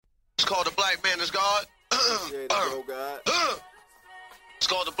It's called The Black Man is God. God. It's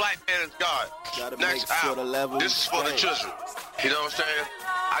called The Black Man is God. Gotta Next make sure album. the level This is for the right. children. You know what I'm saying?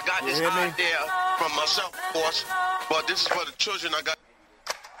 I got this hear me? idea from myself, of course, but this is for the children. I got.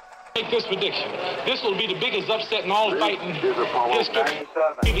 Make this prediction. This will be the biggest upset in all fighting history.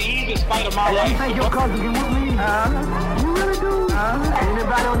 Be the easiest fight of my life. You think your cousin can whoop me? You really do?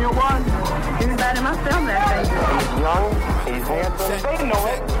 Anybody on your one? Anybody in my family, I think. He's young, he's handsome, they know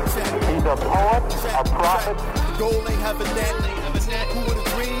it. He's a poet, a prophet. Gold ain't having that. Who would have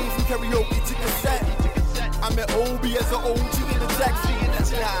dreams from karaoke to cassette? I met Obi as an OG in the Jackson.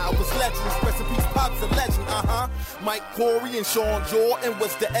 Nah, I was legend, expressing peace, Pop's a legend, Mike Corey and Sean Jordan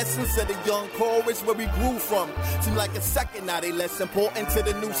was the essence of the young chorus where we grew from. Seemed like a second, now they less important to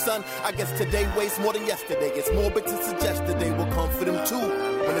the new son. I guess today weighs more than yesterday. It's morbid to suggest that they will come for them too.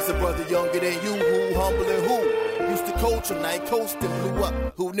 When it's a brother younger than you, who humble and who used to coach him, now he coached and blew up.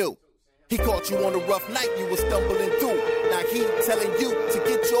 Who knew? He caught you on a rough night, you were stumbling through. Now he telling you to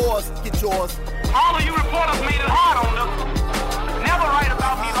get yours, get yours. All of you reporters made it hard on them. Never write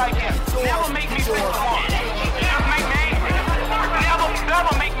about me like that. Never make me think of one. Just make me angry.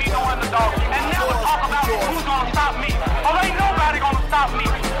 Never make me no underdog. And never talk about who's gonna stop me. Oh, ain't nobody gonna stop me.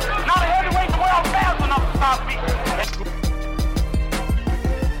 Not a heavyweight the world fast enough to stop me.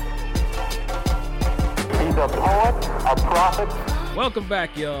 He's a poet, a prophet. Welcome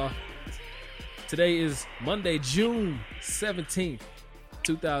back, y'all. Today is Monday, June 17th,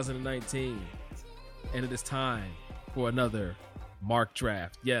 2019, and it is time for another Mark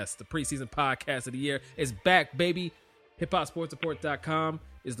Draft. Yes, the preseason podcast of the year is back, baby. HipHopSportsReport.com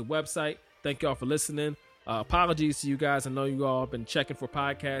is the website. Thank y'all for listening. Apologies to you guys. I know you all have been checking for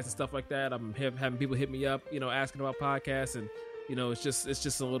podcasts and stuff like that. I'm having people hit me up, asking about podcasts, and it's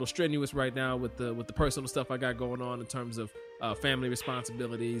just a little strenuous right now with the personal stuff I got going on in terms of family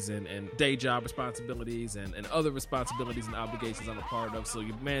responsibilities and day job responsibilities and other responsibilities and obligations I'm a part of. So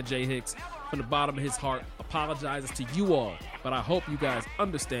your man Jay Hicks, from the bottom of his heart, apologizes to you all. But I hope you guys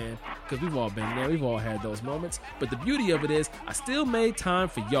understand, because we've all been there. We've all had those moments. But the beauty of it is I still made time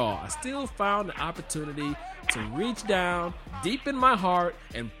for y'all. I still found the opportunity to reach down deep in my heart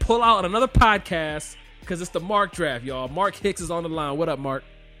and pull out another podcast, because it's the Mark Draft, y'all. Mark Hicks is on the line. What up, Mark?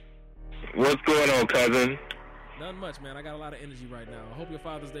 What's going on, cousin? Nothing much, man. I got a lot of energy right now. I hope your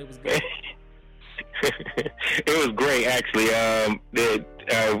Father's Day was good. It was great, actually.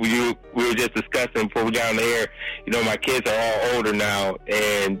 We were just discussing before we got on the air. My kids are all older now,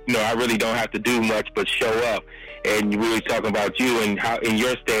 and I really don't have to do much but show up. And we were talking about you and how in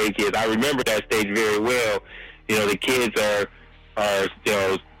your stage is. I remember that stage very well. The kids are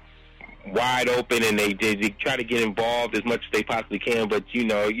wide open, and they try to get involved as much as they possibly can. But you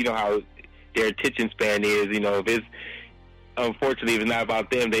know how their attention span is. If it's unfortunately if it's not about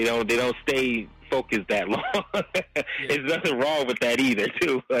them, they don't stay focused that long. There's nothing wrong with that either,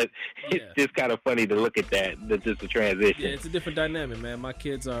 too. But it's just kind of funny to look at that. That's just a transition. Yeah, it's a different dynamic, man. My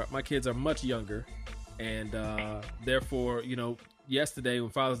kids are much younger, and therefore, yesterday when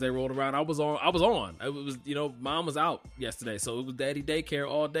Father's Day rolled around, I was on. It was Mom was out yesterday, so it was daddy daycare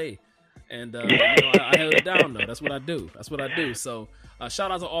all day. And I held it down though. That's what I do. So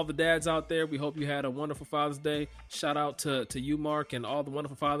shout out to all the dads out there. We hope you had a wonderful Father's Day. Shout out to you, Mark, and all the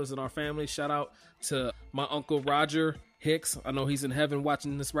wonderful fathers in our family. Shout out to my uncle Roger Hicks. I know he's in heaven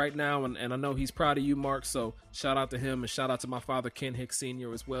watching this right now, and I know he's proud of you, Mark. So shout out to him, and shout out to my father Ken Hicks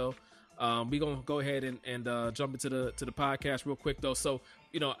Sr. as well. We're gonna go ahead and jump into the podcast real quick though. So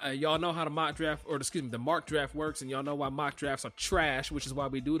y'all know how the Mark Draft works, and y'all know why mock drafts are trash, which is why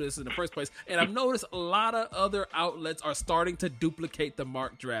we do this in the first place. And I've noticed a lot of other outlets are starting to duplicate the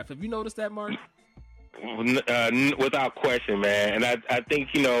Mark Draft. Have you noticed that, Mark? Without question, man. And I think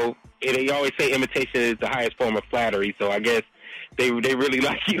they always say imitation is the highest form of flattery. So I guess they really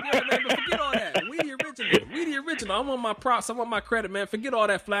like you. Yeah, man, but forget all that. We the original. I want my props. I want my credit, man. Forget all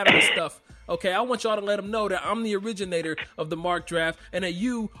that flattery stuff. Okay, I want y'all to let them know that I'm the originator of the Mark Draft, and that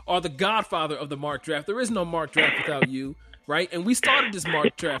you are the godfather of the Mark Draft. There is no Mark Draft without you, right? And we started this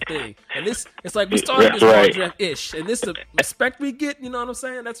Mark Draft thing, and it's like we started this Mark Draft-ish, and this the respect we get. You know what I'm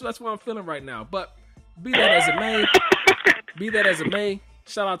saying? That's what I'm feeling right now. But be that as it may,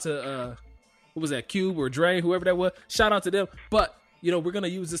 shout out to who was that, Cube or Dre, whoever that was. Shout out to them. But we're gonna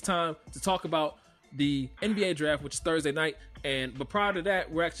use this time to talk about the NBA draft, which is Thursday night. But prior to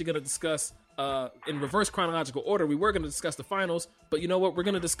that, we're actually gonna discuss in reverse chronological order. We were gonna discuss the finals, but you know what? We're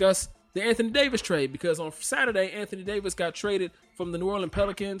gonna discuss the Anthony Davis trade, because on Saturday, Anthony Davis got traded from the New Orleans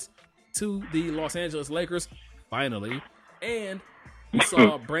Pelicans to the Los Angeles Lakers, finally. And we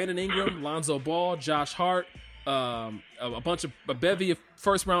saw Brandon Ingram, Lonzo Ball, Josh Hart, a bevy of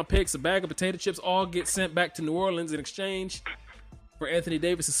first-round picks, a bag of potato chips, all get sent back to New Orleans in exchange for Anthony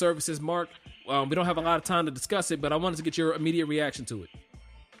Davis' services. Mark, we don't have a lot of time to discuss it, but I wanted to get your immediate reaction to it.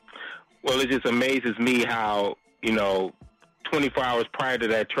 Well, it just amazes me how, 24 hours prior to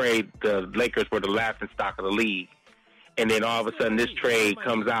that trade, the Lakers were the laughingstock of the league. And then all of a sudden this trade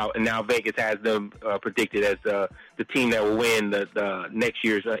comes out, and now Vegas has them predicted as the team that will win the next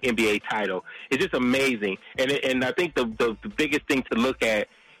year's NBA title. It's just amazing. And I think the biggest thing to look at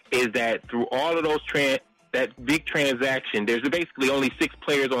is that through all of those that big transaction, there's basically only 6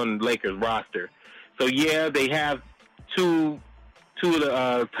 players on the Lakers roster. So, yeah, they have two of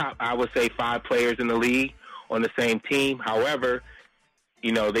the top, I would say, 5 players in the league on the same team. However,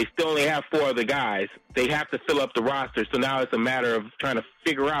 they still only have 4 other guys. They have to fill up the roster. So now it's a matter of trying to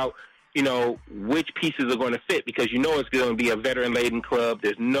figure out, which pieces are going to fit, because it's going to be a veteran-laden club.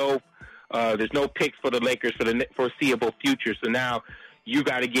 There's no picks for the Lakers for the foreseeable future. So now you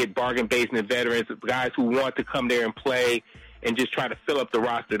got to get bargain basement veterans, guys who want to come there and play, and just try to fill up the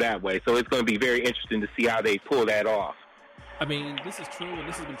roster that way. So it's going to be very interesting to see how they pull that off. I mean, this is true, and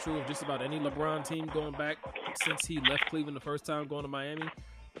this has been true of just about any LeBron team going back since he left Cleveland the first time going to Miami.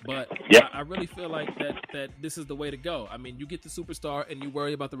 But yep. I really feel like that this is the way to go. I mean, you get the superstar, and you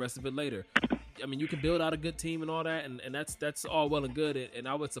worry about the rest of it later. I mean, you can build out a good team and all that, and that's all well and good, and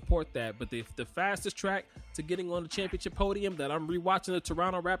I would support that. But the fastest track to getting on the championship podium that I'm rewatching the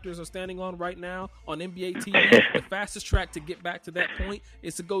Toronto Raptors are standing on right now on NBA TV, the fastest track to get back to that point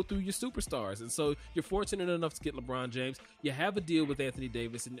is to go through your superstars. And so you're fortunate enough to get LeBron James. You have a deal with Anthony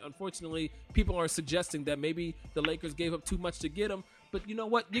Davis, and unfortunately, people are suggesting that maybe the Lakers gave up too much to get him. But you know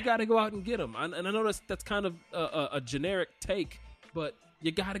what? You got to go out and get him. And I know that's kind of a generic take, but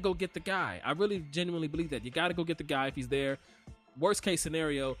you got to go get the guy. I really genuinely believe that. You got to go get the guy if he's there. Worst case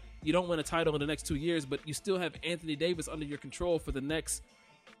scenario, you don't win a title in the next 2 years, but you still have Anthony Davis under your control for the next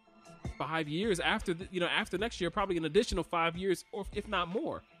 5 years. After after next year, probably an additional 5 years, or if not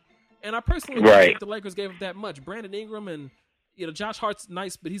more. And I personally don't think the Lakers gave up that much. Brandon Ingram and Josh Hart's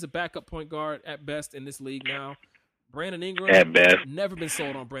nice, but he's a backup point guard at best in this league now. Brandon Ingram, at best. Never been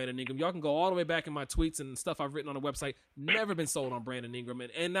sold on Brandon Ingram. Y'all can go all the way back in my tweets and stuff I've written on the website. Never been sold on Brandon Ingram.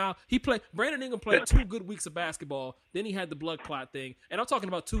 And now Brandon Ingram played 2 good weeks of basketball. Then he had the blood clot thing. And I'm talking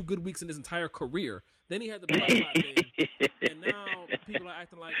about 2 good weeks in his entire career. Then he had the blood clot thing. And now people are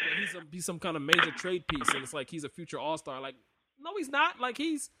acting like he's some kind of major trade piece. And it's like he's a future all-star. Like, no, he's not. Like,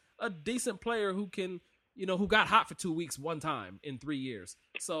 he's a decent player who can, who got hot for 2 weeks one time in 3 years.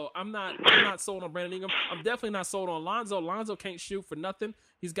 So I'm not sold on Brandon Ingram. I'm definitely not sold on Lonzo. Lonzo can't shoot for nothing.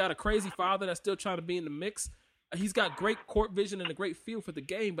 He's got a crazy father that's still trying to be in the mix. He's got great court vision and a great feel for the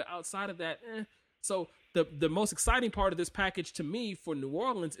game, but outside of that, So the most exciting part of this package to me for New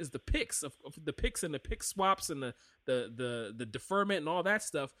Orleans is the picks of the picks and the pick swaps and the deferment and all that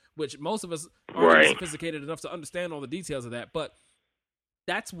stuff, which most of us aren't sophisticated enough to understand all the details of that. But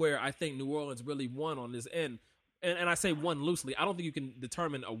that's where I think New Orleans really won on this end. And I say won loosely. I don't think you can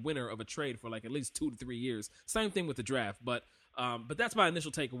determine a winner of a trade for like at least 2 to 3 years. Same thing with the draft. But that's my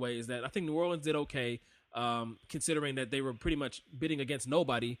initial takeaway is that I think New Orleans did okay, considering that they were pretty much bidding against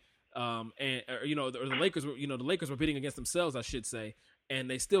nobody. Or the Lakers were bidding against themselves, I should say. And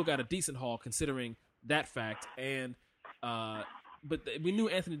they still got a decent haul considering that fact. And but we knew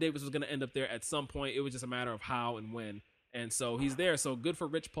Anthony Davis was going to end up there at some point. It was just a matter of how and when. And so he's there. So good for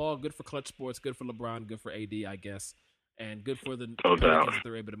Rich Paul, good for Clutch Sports, good for LeBron, good for AD, I guess, and good for the Pelicans that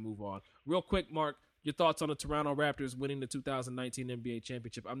they're able to move on. Real quick, Mark, your thoughts on the Toronto Raptors winning the 2019 NBA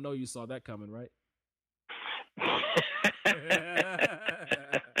championship? I know you saw that coming, right?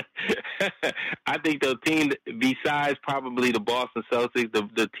 I think the team, besides probably the Boston Celtics,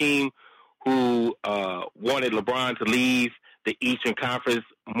 the team who wanted LeBron to leave the Eastern Conference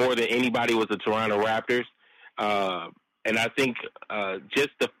more than anybody was the Toronto Raptors. And I think just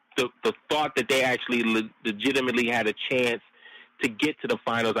the thought that they actually legitimately had a chance to get to the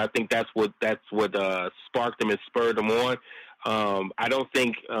finals, I think that's what sparked them and spurred them on. I don't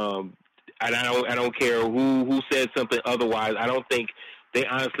think, I don't care who said something otherwise. I don't think they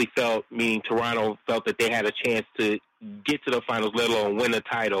honestly felt, meaning Toronto felt that they had a chance to get to the finals, let alone win a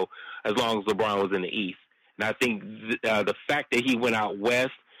title, as long as LeBron was in the East. And I think the fact that he went out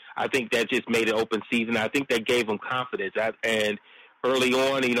west, I think that just made it open season. I think that gave them confidence. And early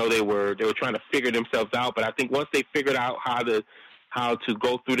on, they were trying to figure themselves out. But I think once they figured out how to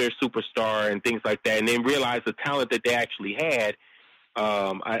go through their superstar and things like that, and then realized the talent that they actually had,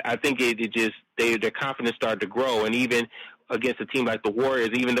 I think their confidence started to grow. And even against a team like the Warriors,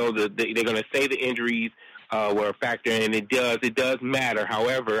 even though they're going to say the injuries were a factor, and it does matter.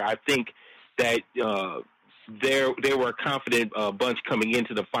 However, I think that they were a confident bunch coming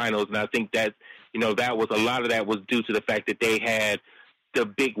into the finals, and I think that that was a lot of that was due to the fact that they had the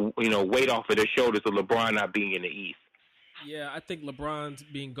big weight off of their shoulders of LeBron not being in the East. Yeah, I think LeBron's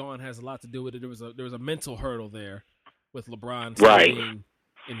being gone has a lot to do with it. There was a mental hurdle there with LeBron being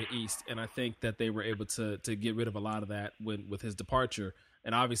in the East, and I think that they were able to get rid of a lot of that with his departure.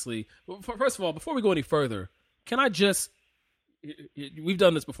 And obviously, first of all, before we go any further, can I just – we've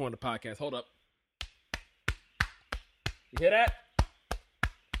done this before in the podcast. Hold up. You hear that?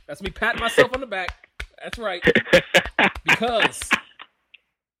 That's me patting myself on the back. That's right. Because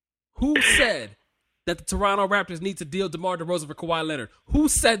who said that the Toronto Raptors need to deal DeMar DeRozan for Kawhi Leonard? Who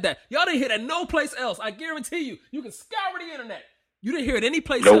said that? Y'all didn't hear that no place else. I guarantee you. You can scour the internet. You didn't hear it any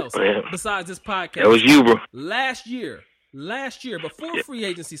place else besides this podcast. That was you, bro. Last year, before free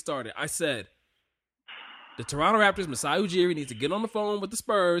agency started, I said the Toronto Raptors, Masai Ujiri, needs to get on the phone with the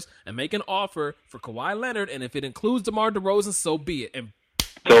Spurs and make an offer for Kawhi Leonard, and if it includes DeMar DeRozan, so be it. And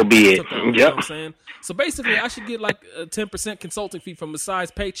so be it. You know what I'm saying? So basically, I should get like a 10% consulting fee from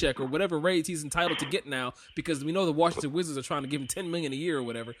Masai's paycheck or whatever raise he's entitled to get now, because we know the Washington Wizards are trying to give him $10 million a year or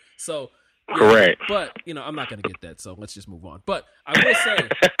whatever. So yeah, correct. But I'm not going to get that. So let's just move on. But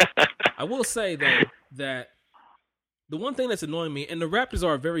I will say though that the one thing that's annoying me, and the Raptors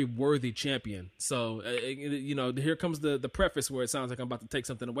are a very worthy champion. So here comes the preface where it sounds like I'm about to take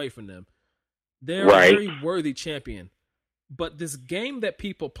something away from them. They're a very worthy champion. But this game that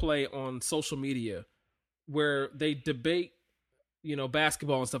people play on social media where they debate,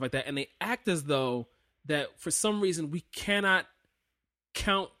 basketball and stuff like that, and they act as though that for some reason we cannot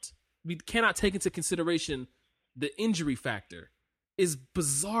take into consideration the injury factor is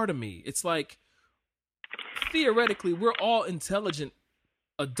bizarre to me. It's like, theoretically, we're all intelligent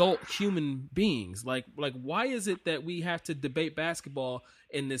adult human beings. Like why is it that we have to debate basketball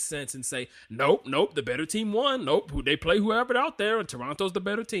in this sense and say, nope, the better team won. Nope, they play whoever out there and Toronto's the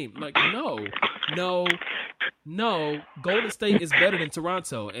better team. Like, no. Golden State is better than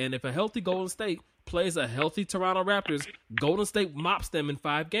Toronto. And if a healthy Golden State plays a healthy Toronto Raptors, Golden State mops them in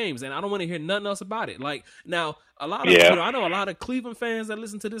 5 games. And I don't want to hear nothing else about it. Like, now, a lot of, I know a lot of Cleveland fans that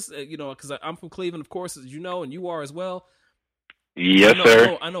listen to this, because I'm from Cleveland, of course, as you know, and you are as well. Yes,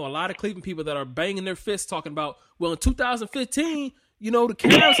 sir. I know a lot of Cleveland people that are banging their fists talking about, well, in 2015, the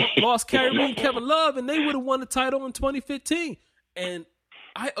Cavs lost Kyrie and Kevin Love, and they would have won the title in 2015. And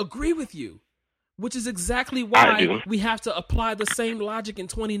I agree with you, which is exactly why we have to apply the same logic in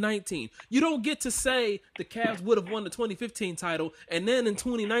 2019. You don't get to say the Cavs would have won the 2015 title, and then in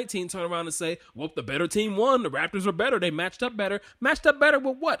 2019 turn around and say, well, the better team won. The Raptors are better. They matched up better. Matched up better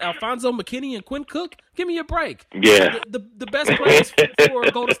with what? Alfonso McKinney and Quinn Cook? Give me a break. Yeah. The best players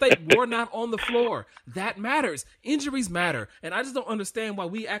for Golden State were not on the floor. That matters. Injuries matter. And I just don't understand why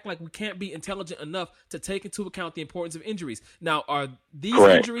we act like we can't be intelligent enough to take into account the importance of injuries. Now, are these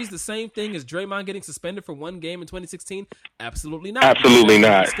injuries the same thing as Draymond getting suspended for 1 game in 2016? Absolutely not. Absolutely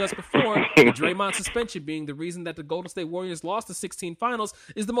not. We discussed before, the Draymond suspension being the reason that the Golden State Warriors lost the 16 finals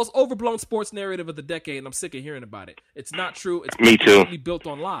is the most overblown sports narrative of the decade, and I'm sick of hearing about it. It's not true. It's completely built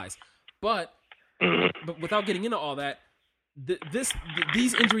on lies. But without getting into all that,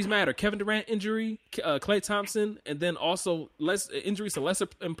 these injuries matter. Kevin Durant injury, Klay Thompson, and then also injuries to lesser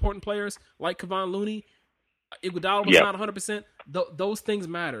important players like Kevon Looney. Iguodala was not 100%. Those things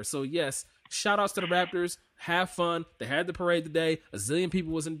matter. So yes, shout outs to the Raptors. Have fun. They had the parade today. A zillion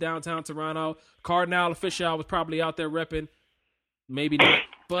people was in downtown Toronto. Cardinal official was probably out there repping. Maybe not,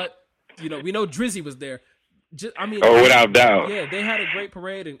 but we know Drizzy was there. Without doubt. Yeah, they had a great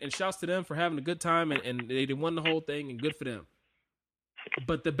parade, and shouts to them for having a good time, and they won the whole thing, and good for them.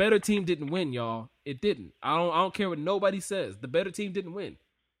 But the better team didn't win, y'all. It didn't. I don't care what nobody says. The better team didn't win.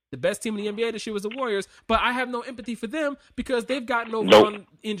 The best team in the NBA this year was the Warriors, but I have no empathy for them because they've gotten over on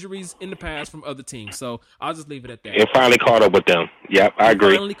injuries in the past from other teams. So I'll just leave it at that. It finally caught up with them. Yep, I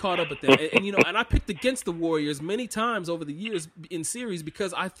agree. Finally caught up with them. And I picked against the Warriors many times over the years in series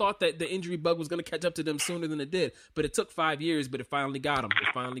because I thought that the injury bug was going to catch up to them sooner than it did. But it took 5 years, but it finally got them.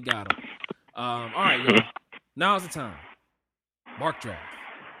 All right, y'all. Now's the time. Mark Draft.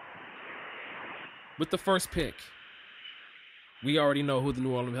 With the first pick, we already know who the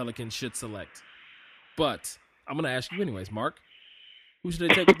New Orleans Pelicans should select. But I'm going to ask you anyways, Mark. Who should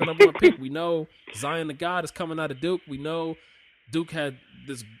they take with the number 1 pick? We know Zion the God is coming out of Duke. We know Duke had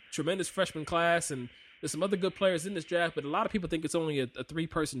this tremendous freshman class, and there's some other good players in this draft, but a lot of people think it's only a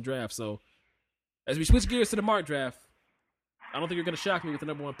 3-person draft. So as we switch gears to the Mark draft, I don't think you're going to shock me with the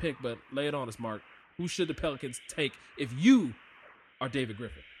number 1 pick, but lay it on us, Mark. Who should the Pelicans take if you are David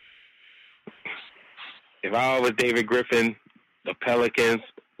Griffin? If I was David Griffin, the Pelicans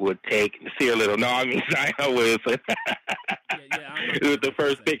would take Nasir Little. No, I mean Zion Williamson. It was the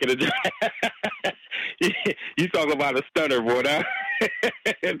first pick of the draft. You talk about a stunner, boy. Huh?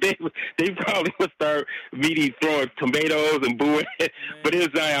 they probably would start immediately throwing tomatoes and booing. But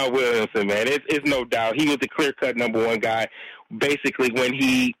it's Zion Williamson, man. It's no doubt. He was the clear-cut number one guy. Basically, when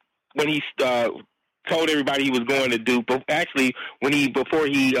he told everybody he was going to Duke, but actually before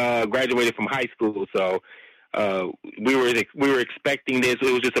he graduated from high school. So we were expecting this.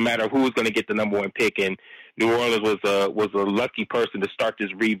 It was just a matter of who was going to get the number one pick, and New Orleans was a lucky person to start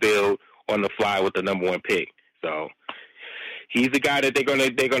this rebuild on the fly with the number one pick. So he's the guy that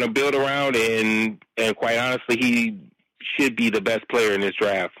they're gonna build around, and quite honestly, he should be the best player in this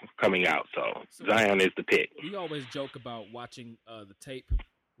draft coming out. So Zion is the pick. We always joke about watching the tape,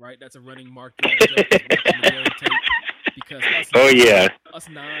 right? That's a running mark. Joke is watching the tape because us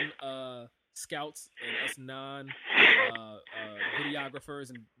non-scouts and us non-videographers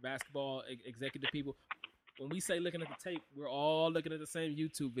and basketball executive people, when we say looking at the tape, we're all looking at the same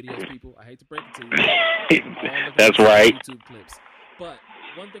YouTube videos, people. I hate to break it to you. That's right. YouTube clips. But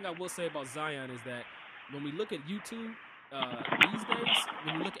one thing I will say about Zion is that when we look at YouTube these days,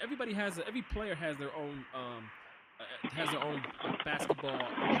 when you look, every player has their own basketball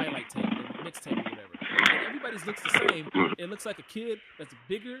highlight tape, or mixtape, or whatever. And everybody's looks the same. It looks like a kid that's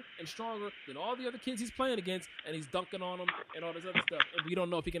bigger and stronger than all the other kids he's playing against, and he's dunking on them and all this other stuff. And we don't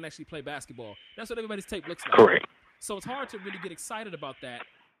know if he can actually play basketball. That's what everybody's tape looks like. Correct. So it's hard to really get excited about that.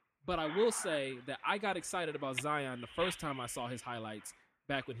 But I will say that I got excited about Zion the first time I saw his highlights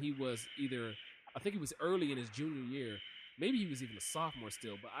back when he was I think he was early in his junior year. Maybe he was even a sophomore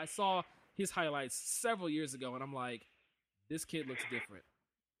still. But I saw his highlights several years ago, and I'm like, this kid looks different.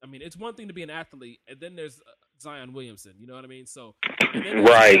 I mean, it's one thing to be an athlete, and then there's Zion Williamson. You know what I mean? So, and then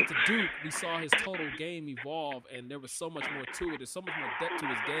right. To Duke, we saw his total game evolve, and there was so much more to it. There's so much more depth to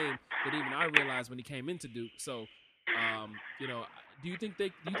his game that even I realized when he came into Duke. So, do you think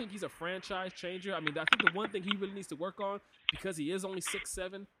he's a franchise changer? I mean, I think the one thing he really needs to work on, because he is only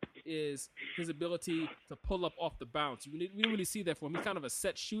 6'7", is his ability to pull up off the bounce. We didn't really see that from him. He's kind of a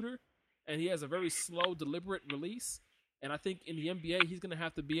set shooter, and he has a very slow, deliberate release. And I think in the NBA, he's going to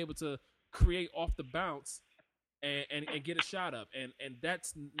have to be able to create off the bounce and get a shot up. And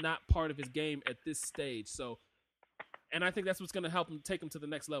that's not part of his game at this stage. So, and I think that's what's going to help him take him to the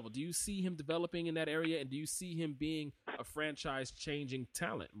next level. Do you see him developing in that area, and do you see him being a franchise-changing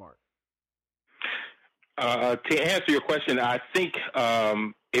talent, Mark? To answer your question, I think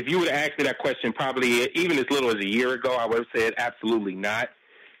if you would have asked me that question probably even as little as a year ago, I would have said absolutely not,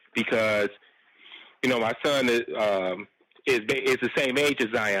 because my son is the same age as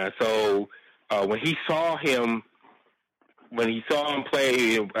Zion. So when he saw him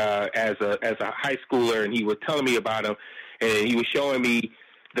play as a high schooler, and he was telling me about him, and he was showing me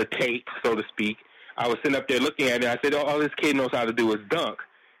the tape, so to speak, I was sitting up there looking at it, and I said, all this kid knows how to do is dunk.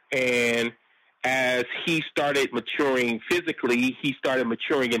 And as he started maturing physically, he started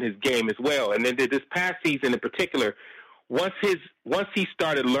maturing in his game as well. And then this past season in particular, once he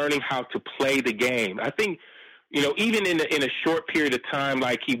started learning how to play the game, I think, even in a short period of time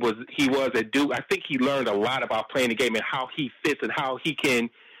like he was at Duke, I think he learned a lot about playing the game and how he fits and how he can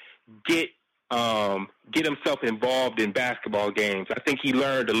get himself involved in basketball games. I think he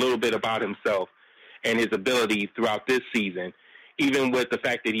learned a little bit about himself and his ability throughout this season, even with the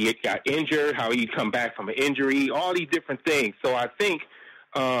fact that he got injured, how he come back from an injury, all these different things. So I think,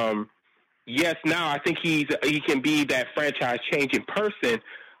 yes, now I think he can be that franchise-changing person.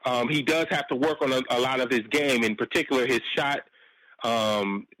 He does have to work on a lot of his game, in particular his shot,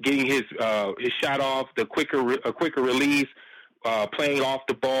 getting his shot off, a quicker release, playing off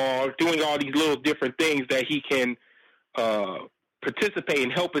the ball, doing all these little different things that he can participate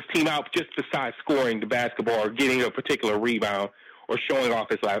and help his team out just besides scoring the basketball or getting a particular rebound or showing off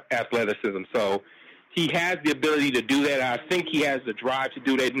his athleticism. So he has the ability to do that. I think he has the drive to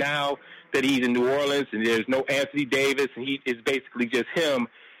do that now that he's in New Orleans and there's no Anthony Davis and he is basically just him.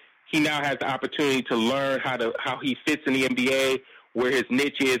 He now has the opportunity to learn how he fits in the NBA, where his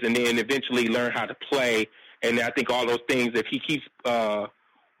niche is, and then eventually learn how to play. And I think all those things, if he keeps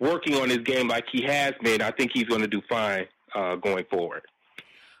working on his game like he has been, I think he's going to do fine going forward.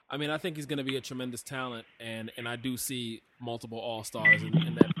 I mean, I think he's going to be a tremendous talent, and I do see multiple All-Stars and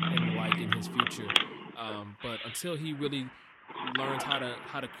in his future. But until he really learns how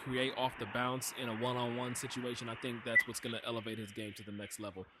to create off the bounce in a one-on-one situation, I think that's what's going to elevate his game to the next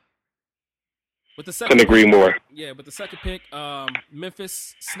level. With the second, couldn't agree more. Yeah, with the second pick,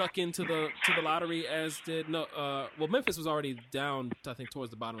 Memphis snuck into the lottery, as did Memphis was already down, I think,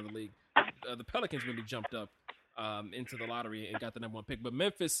 towards the bottom of the league. The Pelicans really jumped up into the lottery and got the number 1 pick. But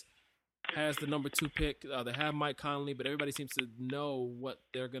Memphis has the number 2 pick. They have Mike Conley, but everybody seems to know what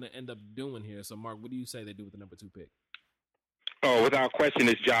they're going to end up doing here. So, Mark, what do you say they do with the number 2 pick? Oh, without question,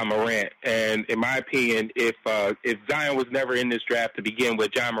 it's Ja Morant. And in my opinion, if Zion was never in this draft to begin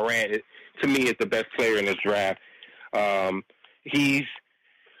with, Ja Morant, to me, is the best player in this draft. He's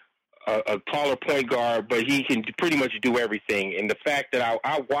a taller point guard, but he can pretty much do everything. And the fact that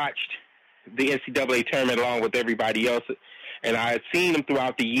I watched the NCAA tournament along with everybody else, and I had seen him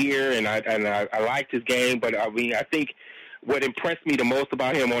throughout the year, and I liked his game. But I mean, I think what impressed me the most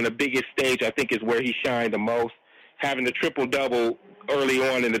about him on the biggest stage, I think, is where he shined the most. Having the triple-double early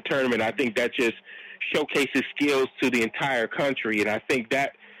on in the tournament, I think that just showcases skills to the entire country, and I think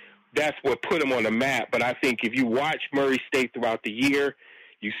that's what put him on the map. But I think if you watch Murray State throughout the year,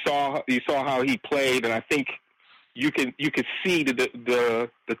 you saw how he played, and I think you could see the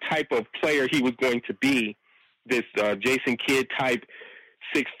type of player he was going to be. This Jason Kidd type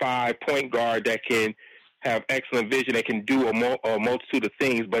 6'5" point guard that can have excellent vision, that can do a multitude of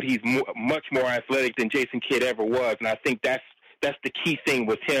things, but he's much more athletic than Jason Kidd ever was, and I think that's the key thing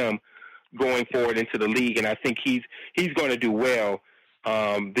with him going forward into the league, and I think he's going to do well.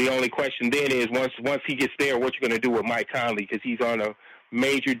 The only question then is once he gets there, what you're going to do with Mike Conley, because he's on a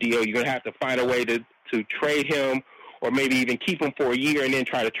major deal. You're going to have to find a way to trade him, or maybe even keep him for a year and then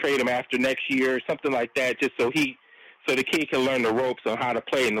try to trade him after next year, something like that, just so the kid can learn the ropes on how to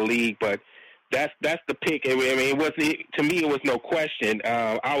play in the league. But that's the pick. I mean, it wasn't, to me, it was no question.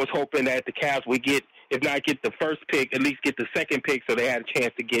 I was hoping that the Cavs would if not get the first pick, at least get the second pick, so they had a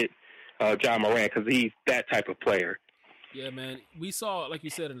chance to get Ja Morant, because he's that type of player. Yeah, man. We saw, like you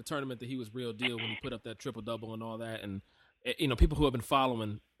said, in the tournament that he was real deal when he put up that triple-double and all that. And, you know, people who have been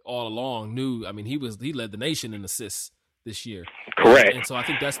following all along knew, I mean, he led the nation in assists this year. Correct. And so I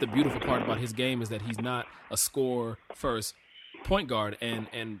think that's the beautiful part about his game, is that he's not a score-first point guard. And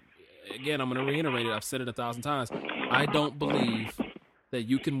again, I'm going to reiterate it. I've said it 1,000 times. I don't believe that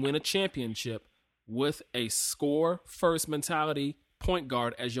you can win a championship with a score-first mentality point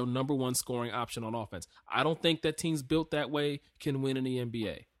guard as your number 1 scoring option on offense. I don't think that teams built that way can win in the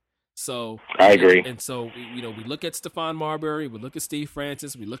NBA. So I agree. And so, you know, we look at Stephon Marbury, we look at Steve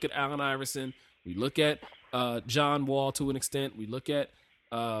Francis, we look at Allen Iverson, we look at John Wall to an extent, we look at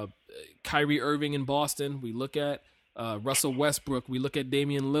Kyrie Irving in Boston, we look at Russell Westbrook, we look at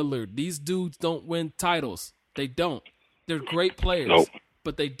Damian Lillard. These dudes don't win titles. They don't. They're great players,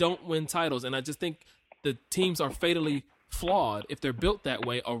 but they don't win titles. And I just think the teams are fatally flawed if they're built that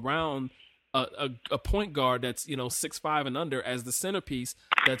way around a point guard that's, you know, 6'5" and under as the centerpiece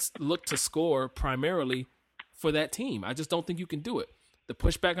that's looked to score primarily for that team. I just don't think you can do it. The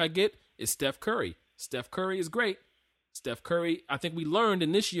pushback I get is Steph Curry. Steph Curry is great. Steph Curry, I think we learned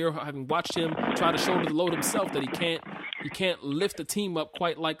in this year, having watched him try to shoulder the load himself, that he can't lift the team up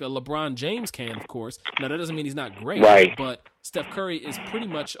quite like a LeBron James can, of course. Now, that doesn't mean he's not great, right, but Steph Curry is pretty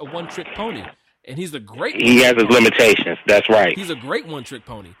much a one-trick pony. And he's a great one. He has his limitations. That's right. He's a great one-trick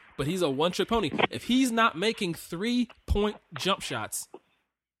pony, but he's a one-trick pony. If he's not making 3-point jump shots,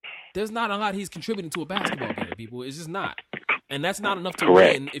 there's not a lot he's contributing to a basketball game, people. It's just not. And that's not enough to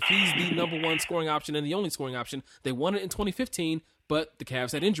win if he's the number 1 scoring option and the only scoring option. They won it in 2015, but the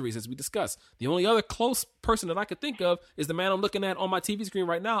Cavs had injuries, as we discussed. The only other close person that I could think of is the man I'm looking at on my TV screen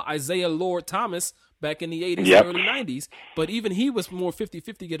right now, Isaiah Lord Thomas, back in the 80s and early 90s. But even he was more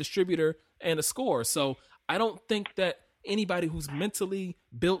 50-50, a distributor and a scorer. So I don't think that anybody who's mentally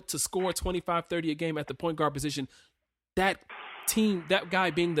built to score 25-30 a game at the point guard position, that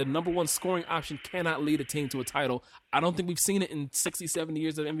guy being the number 1 scoring option cannot lead a team to a title. I don't think we've seen it in 60, 70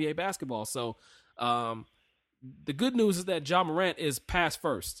 years of NBA basketball. So the good news is that Ja Morant is pass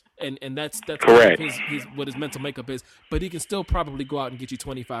first, and that's correct. What his mental makeup is. But he can still probably go out and get you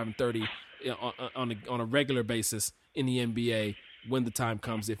 25 and 30 on a regular basis in the NBA when the time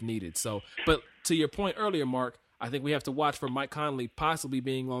comes if needed. So, but to your point earlier, Mark, I think we have to watch for Mike Conley possibly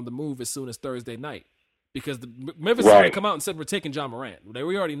being on the move as soon as Thursday night. Because Memphis already come out and said we're taking Ja Morant.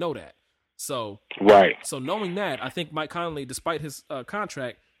 We already know that. So knowing that, I think Mike Conley, despite his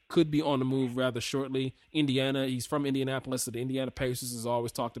contract, could be on the move rather shortly. Indiana, he's from Indianapolis, so the Indiana Pacers is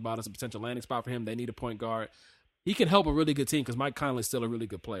always talked about as a potential landing spot for him. They need a point guard. He can help a really good team because Mike Conley is still a really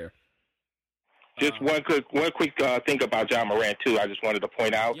good player. Just one quick thing about Ja Morant too. I just wanted to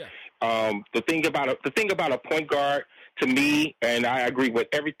point out the thing about a point guard. To me, and I agree with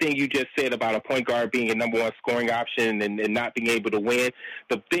everything you just said about a point guard being a number 1 scoring option and not being able to win.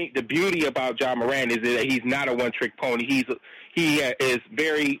 The beauty about Ja Morant is that he's not a one-trick pony. He is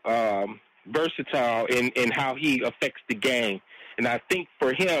very versatile in how he affects the game. And I think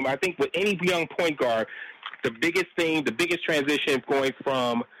for him, with any young point guard, the biggest thing, the biggest transition going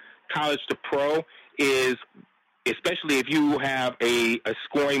from college to pro is, especially if you have a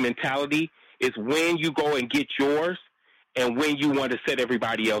scoring mentality, is when you go and get yours and when you want to set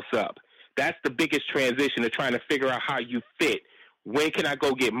everybody else up. That's the biggest transition of trying to figure out how you fit. When can I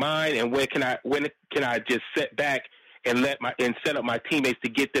go get mine, and when can I just sit back and set up my teammates to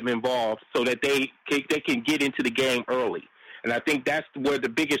get them involved so that they can get into the game early. And I think that's where the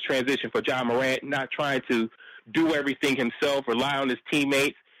biggest transition for Ja Morant, not trying to do everything himself, rely on his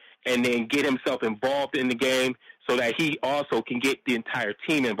teammates, and then get himself involved in the game so that he also can get the entire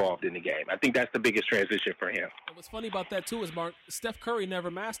team involved in the game. I think that's the biggest transition for him. And what's funny about that, too, is, Mark, Steph Curry never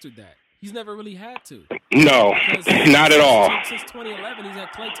mastered that. He's never really had to. No, not at all. Since 2011, he's had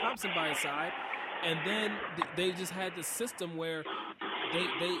Klay Thompson by his side, and then they just had this system where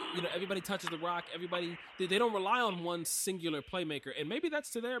they everybody touches the rock. Everybody they don't rely on one singular playmaker, and maybe that's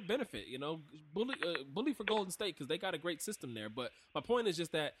to their benefit. Bully for Golden State because they got a great system there. But my point is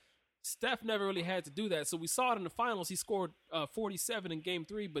just that Steph never really had to do that. So we saw it in the finals. He scored 47 in Game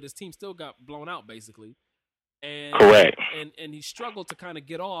 3, but his team still got blown out basically. And, correct. And he struggled to kind of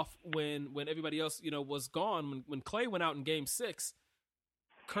get off when everybody else was gone. When Klay went out in Game 6,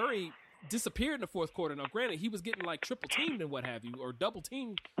 Curry disappeared in the fourth quarter. Now, granted, he was getting like triple teamed and what have you, or double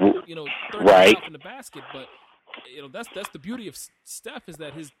teamed, 30 right in the basket. But that's the beauty of Steph, is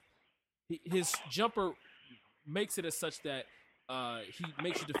that his jumper makes it as such that he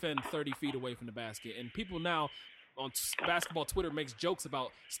makes you defend 30 feet away from the basket. And people now on basketball Twitter makes jokes about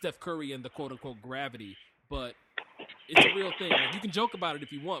Steph Curry and the quote unquote gravity, but it's a real thing. Like, you can joke about it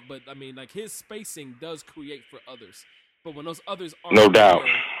if you want, but I mean, like, his spacing does create for others. But when those others aren't no doubt.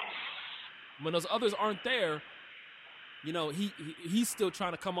 When those others aren't there, he's still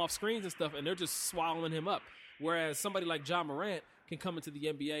trying to come off screens and stuff, and they're just swallowing him up. Whereas somebody like Ja Morant can come into the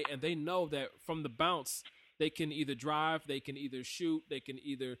NBA, and they know that from the bounce, they can either drive, they can either shoot, they can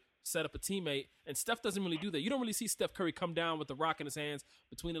either set up a teammate. And Steph doesn't really do that. You don't really see Steph Curry come down with the rock in his hands,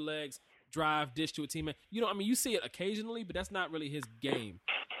 between the legs, drive, dish to a teammate. You see it occasionally, but that's not really his game.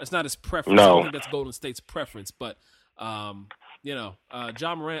 That's not his preference. No. I think that's Golden State's preference. But, Ja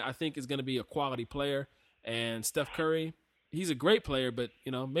Morant, I think, is going to be a quality player. And Steph Curry, he's a great player, but,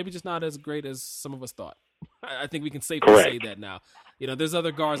 maybe just not as great as some of us thought. I think we can safely say that now. There's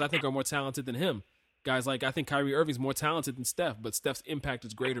other guards I think are more talented than him. Guys like, I think Kyrie Irving's more talented than Steph, but Steph's impact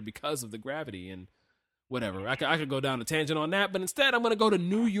is greater because of the gravity and whatever. I could go down a tangent on that, but instead I'm going to go to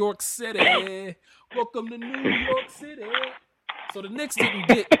New York City. Welcome to New York City. So the Knicks didn't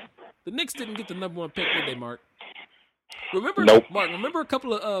get the number one pick, did they, Mark? Remember, nope. Mark, remember a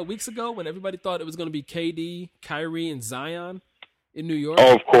couple of weeks ago when everybody thought it was going to be KD, Kyrie, and Zion in New York?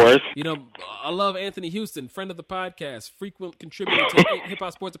 Oh, of course. I love Anthony Houston, friend of the podcast, frequent contributor to Hip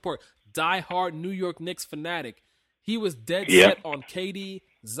Hop Sports Report, diehard New York Knicks fanatic. He was dead set on KD,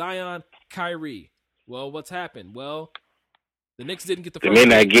 Zion, Kyrie. Well, what's happened? Well, the Knicks didn't get the first pick. They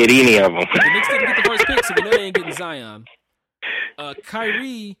may not get any of them. The Knicks didn't get the first pick, so we know they ain't getting Zion.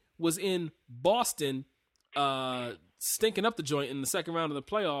 Kyrie was in Boston stinking up the joint in the second round of the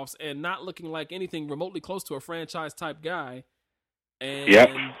playoffs and not looking like anything remotely close to a franchise-type guy.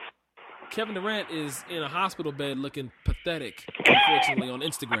 And Kevin Durant is in a hospital bed looking pathetic, unfortunately, on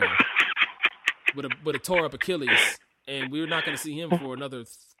Instagram with a tore-up Achilles. And we're not going to see him for another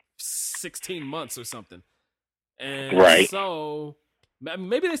 16 months or something. And so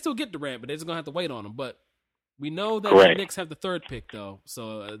maybe they still get Durant, but they're just going to have to wait on him. But we know that the Knicks have the third pick, though.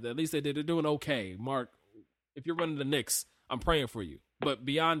 So at least they're doing okay. Mark, if you're running the Knicks, I'm praying for you. But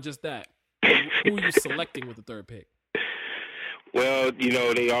beyond just that, who are you selecting with the third pick? Well,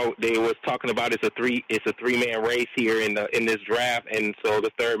 they was talking about it's a three-man race here in this draft, and so the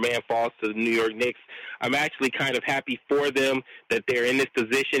third man falls to the New York Knicks. I'm actually kind of happy for them that they're in this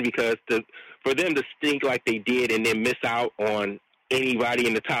position, because for them to stink like they did and then miss out on anybody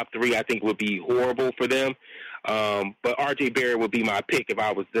in the top three, I think would be horrible for them. But R.J. Barrett would be my pick if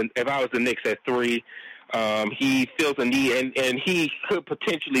I was the Knicks at 3. He feels a need, and he could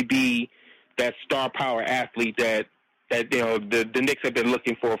potentially be that star power athlete that the Knicks have been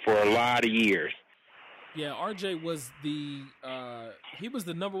looking for a lot of years. Yeah, RJ was the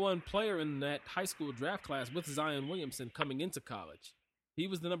number one player in that high school draft class with Zion Williamson coming into college. He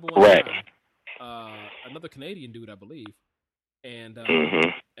was the number one guy. Another Canadian dude, I believe. And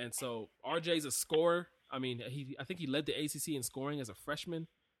and so RJ's a scorer. I mean, I think he led the ACC in scoring as a freshman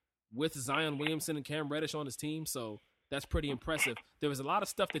with Zion Williamson and Cam Reddish on his team. So that's pretty impressive. There was a lot of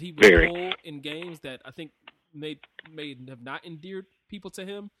stuff that he would pull in games that I think may have not endeared people to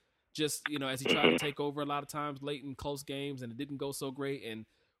him, just as he tried to take over a lot of times late in close games, and it didn't go so great. And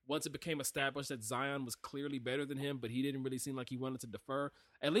once it became established that Zion was clearly better than him, but he didn't really seem like he wanted to defer.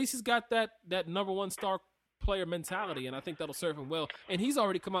 At least he's got that number one star player mentality, and I think that'll serve him well. And he's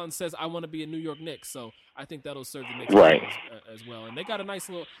already come out and says, I want to be a New York Knicks, so I think that'll serve the Knicks Right. as well. And they got a nice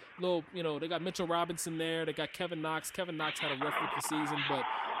little, they got Mitchell Robinson there. They got Kevin Knox. Kevin Knox had a rough rookie season, but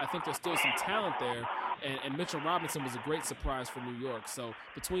I think there's still some talent there. And Mitchell Robinson was a great surprise for New York. So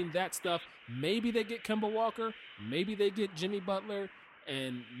between that stuff, maybe they get Kemba Walker, maybe they get Jimmy Butler,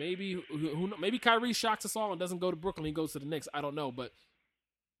 and maybe maybe Kyrie shocks us all and doesn't go to Brooklyn. He goes to the Knicks. I don't know, but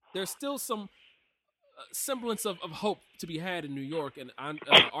there's still some semblance of hope to be had in New York, and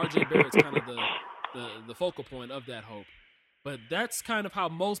RJ Barrett's kind of the focal point of that hope. But that's kind of how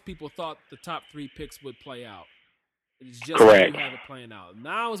most people thought the top 3 picks would play out. It's just Correct. how you have it playing out.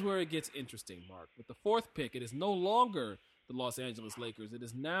 Now is where it gets interesting, Mark. With the 4th pick, it is no longer the Los Angeles Lakers. It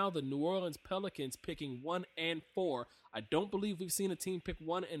is now the New Orleans Pelicans picking 1 and 4. I don't believe we've seen a team pick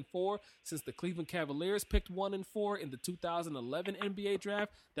 1 and 4 since the Cleveland Cavaliers picked 1 and 4 in the 2011 NBA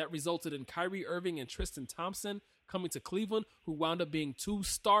draft. That resulted in Kyrie Irving and Tristan Thompson coming to Cleveland, who wound up being 2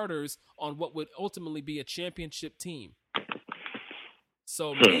 starters on what would ultimately be a championship team.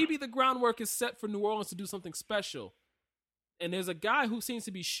 So maybe the groundwork is set for New Orleans to do something special. And there's a guy who seems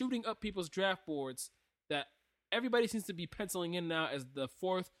to be shooting up people's draft boards that everybody seems to be penciling in now as the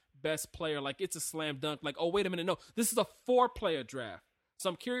 4th best player. Like it's a slam dunk. Like, oh, wait a minute. No, this is a 4-player draft. So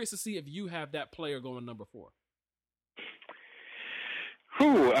I'm curious to see if you have that player going number 4.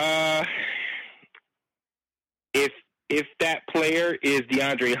 If that player is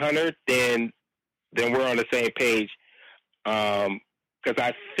DeAndre Hunter, then we're on the same page. Because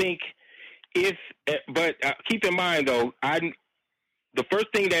I think but keep in mind though, the first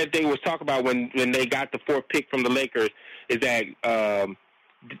thing that they was talking about when they got the 4th pick from the Lakers is that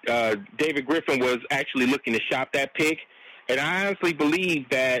David Griffin was actually looking to shop that pick, and I honestly believe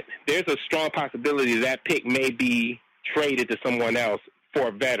that there's a strong possibility that pick may be traded to someone else for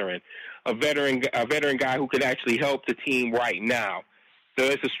a veteran guy who could actually help the team right now. So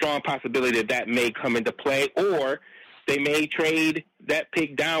it's a strong possibility that may come into play, or they may trade that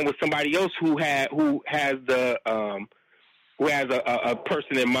pick down with somebody else who has a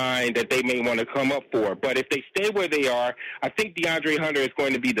person in mind that they may want to come up for. But if they stay where they are, I think DeAndre Hunter is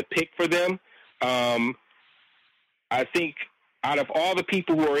going to be the pick for them. I think out of all the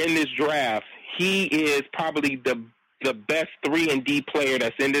people who are in this draft, he is probably the best 3-and-D player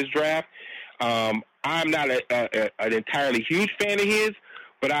that's in this draft. I'm not an entirely huge fan of his,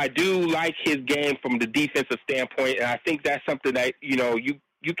 but I do like his game from the defensive standpoint, and I think that's something that you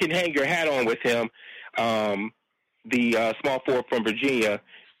can hang your hat on with him. The small forward from Virginia,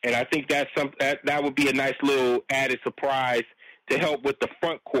 and I think that's that would be a nice little added surprise to help with the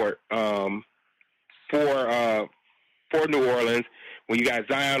front court for New Orleans when you got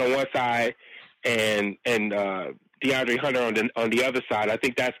Zion on one side and DeAndre Hunter on the other side. I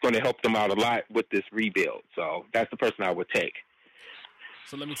think that's going to help them out a lot with this rebuild. So that's the person I would take.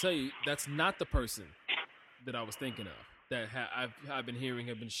 So let me tell you, that's not the person that I was thinking of that I've been hearing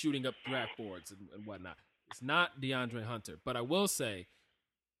have been shooting up draft boards and whatnot. It's not DeAndre Hunter, but I will say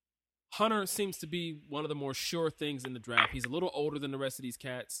Hunter seems to be one of the more sure things in the draft. He's a little older than the rest of these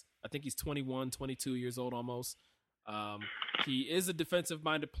cats. I think he's 21, 22 years old almost. He is a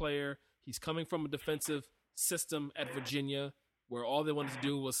defensive-minded player. He's coming from a defensive system at Virginia where all they wanted to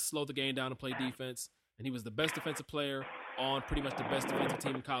do was slow the game down and play defense, and he was the best defensive player on pretty much the best defensive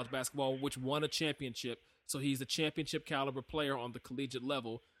team in college basketball, which won a championship. So he's a championship caliber player on the collegiate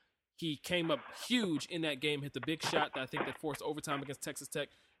level. He came up huge in that game, hit the big shot that I think that forced overtime against Texas Tech,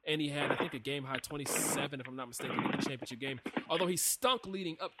 and he had, I think, a game-high 27, if I'm not mistaken, in the championship game. Although he stunk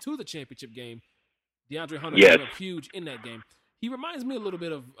leading up to the championship game, DeAndre Hunter came up huge in that game. He reminds me a little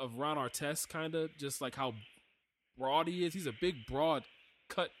bit of Ron Artest, kind of, just like how broad he is. He's a big,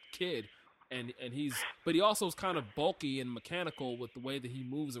 broad-cut kid, but he also is kind of bulky and mechanical with the way that he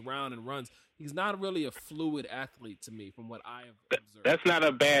moves around and runs. He's not really a fluid athlete to me, from what I have observed. That's not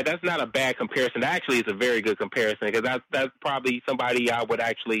a bad comparison. Actually, it's a very good comparison because that's probably somebody I would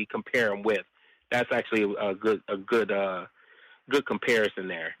actually compare him with. That's actually a good comparison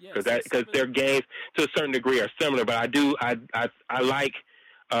there because their games to a certain degree are similar. But I like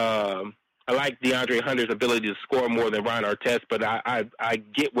DeAndre Hunter's ability to score more than Ron Artest, but I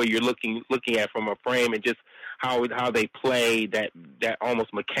get what you're looking at from a frame and just how they play that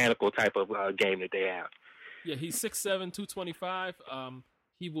almost mechanical type of game that they have. Yeah, he's 6'7", 225.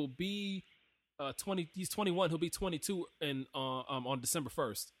 He will be 20. He's 21. He'll be 22 on December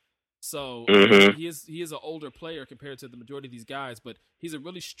 1st. So he is an older player compared to the majority of these guys, but he's a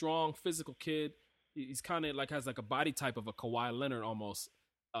really strong physical kid. He's kind of has like a body type of a Kawhi Leonard almost.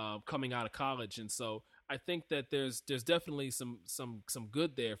 coming out of college, and so I think that there's definitely some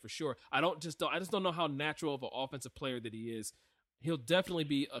good there for sure. I just don't know how natural of an offensive player that he is. He'll definitely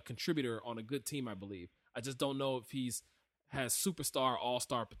be a contributor on a good team, I believe. I just don't know if has superstar,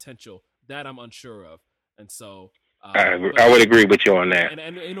 all-star potential. That I'm unsure of, and so. I would agree with you on that.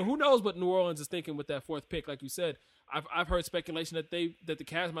 And who knows what New Orleans is thinking with that 4th pick? Like you said, I've heard speculation that the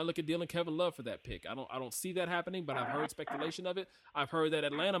Cavs might look at dealing Kevin Love for that pick. I don't see that happening, but I've heard speculation of it. I've heard that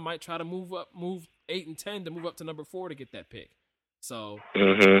Atlanta might try to move 8 and 10 to move up to number 4 to get that pick. So,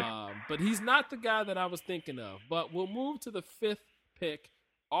 but he's not the guy that I was thinking of. But we'll move to the 5th pick.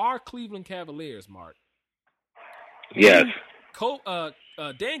 Our Cleveland Cavaliers, Mark. Yes.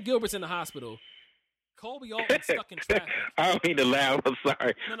 Dan Gilbert's in the hospital. Kobe Altman stuck in traffic. I don't mean to laugh. I'm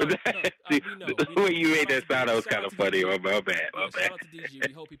sorry. The way you made that sound, that was kind of funny. My bad. Shout out to DG.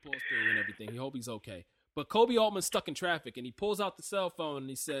 We hope he pulls through and everything. We hope he's okay. But Kobe Altman's stuck in traffic, and he pulls out the cell phone, and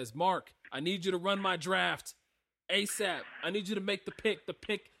he says, Mark, I need you to run my draft ASAP. I need you to make the pick. The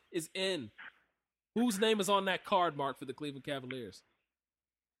pick is in. Whose name is on that card, Mark, for the Cleveland Cavaliers?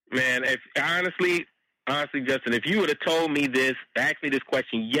 Man, honestly, Justin, if you would have told me this, asked me this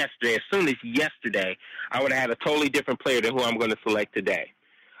question yesterday, as soon as yesterday, I would have had a totally different player than who I'm going to select today.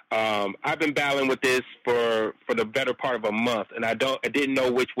 I've been battling with this for the better part of a month, and I didn't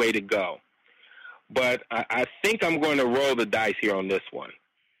know which way to go. But I think I'm going to roll the dice here on this one.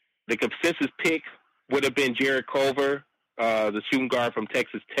 The consensus pick would have been Jared Culver, the shooting guard from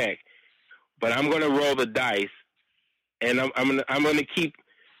Texas Tech. But I'm going to roll the dice, and I'm going to keep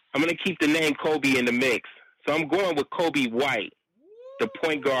the name Kobe in the mix. So I'm going with Kobe White, the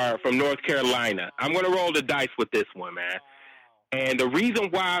point guard from North Carolina. I'm going to roll the dice with this one, man. And the reason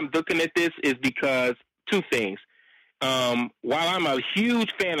why I'm looking at this is because two things. While I'm a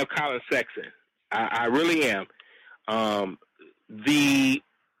huge fan of Colin Sexton, I really am.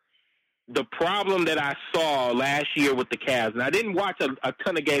 The problem that I saw last year with the Cavs, and I didn't watch a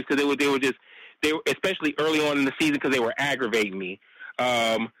ton of games because they were especially early on in the season because they were aggravating me.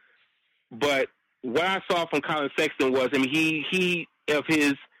 But what I saw from Colin Sexton was, he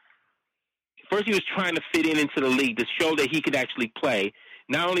was trying to fit into the league to show that he could actually play.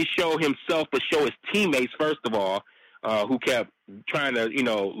 Not only show himself, but show his teammates, first of all, who kept trying to,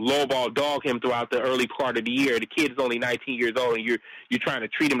 lowball dog him throughout the early part of the year. The kid is only 19 years old, and you're trying to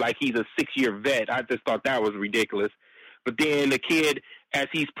treat him like he's a 6-year vet. I just thought that was ridiculous. But then the kid, as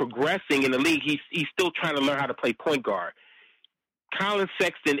he's progressing in the league, he's still trying to learn how to play point guard. Colin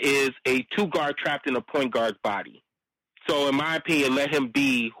Sexton is a 2-guard trapped in a point guard's body. So, in my opinion, let him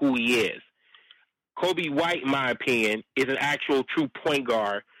be who he is. Kobe White, in my opinion, is an actual true point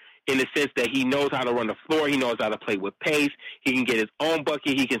guard in the sense that he knows how to run the floor. He knows how to play with pace. He can get his own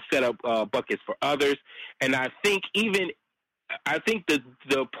bucket. He can set up buckets for others. And I think the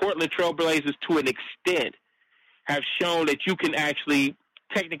Portland Trailblazers, to an extent, have shown that you can actually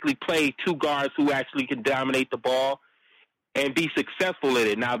technically play 2 guards who actually can dominate the ball and be successful in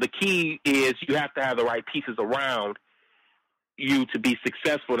it. Now, the key is you have to have the right pieces around you to be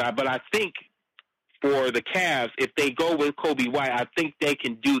successful. But I think for the Cavs, if they go with Kobe White, I think they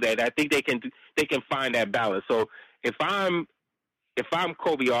can do that. I think they can find that balance. So if I'm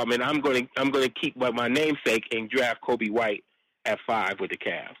Kobe Altman, I'm going to keep my namesake and draft Kobe White at 5 with the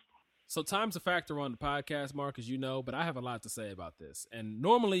Cavs. So time's a factor on the podcast, Mark, as you know, but I have a lot to say about this. And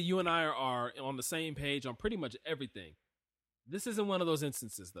normally you and I are on the same page on pretty much everything. This isn't one of those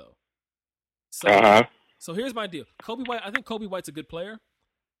instances, though. So here's my deal. Kobe White, I think Kobe White's a good player.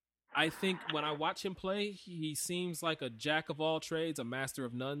 I think when I watch him play, he seems like a jack of all trades, a master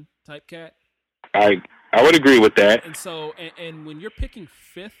of none type cat. I would agree with that. And so, and when you're picking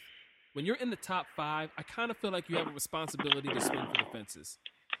 5th, when you're in the top 5, I kind of feel like you have a responsibility to swing for the fences.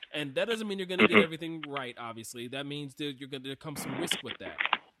 And that doesn't mean you're going to get everything right, obviously. That means there comes some risk with that.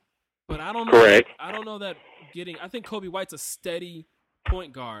 But I don't know. Correct. I don't know that I think Kobe White's a steady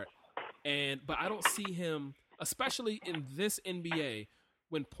point guard, but I don't see him, especially in this NBA,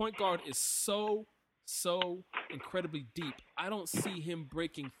 when point guard is so incredibly deep. I don't see him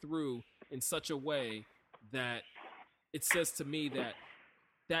breaking through in such a way that it says to me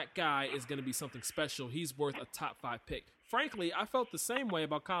that guy is going to be something special. He's worth a top 5 pick. Frankly, I felt the same way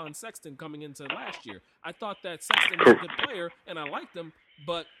about Colin Sexton coming into last year. I thought that Sexton was a good player, and I liked him,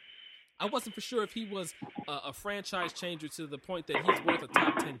 but I wasn't for sure if he was a franchise changer to the point that he's worth a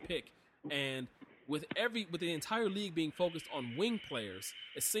top 10 pick. And with the entire league being focused on wing players,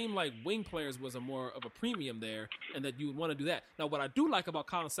 it seemed like wing players was more of a premium there, and that you would want to do that. Now, what I do like about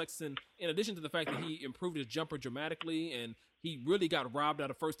Colin Sexton, in addition to the fact that he improved his jumper dramatically and he really got robbed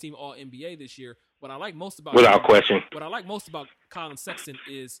out of first-team All-NBA this year, What I like most about Without question. What I like most about Colin Sexton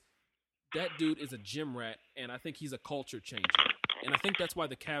is that dude is a gym rat, and I think he's a culture changer. And I think that's why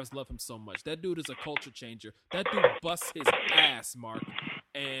the Cavs love him so much. That dude is a culture changer. That dude busts his ass, Mark.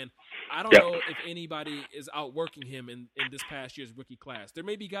 And I don't know if anybody is outworking him in this past year's rookie class. There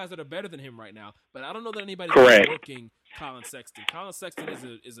may be guys that are better than him right now, but I don't know that anybody's outworking Colin Sexton. Colin Sexton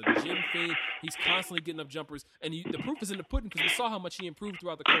is a gym fiend. He's constantly getting up jumpers. And the proof is in the pudding because we saw how much he improved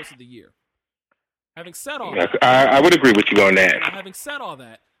throughout the course of the year. Having said all that. I would agree with you on that. Having said all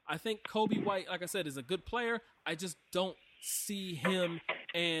that, I think Kobe White, like I said, is a good player. I just don't see him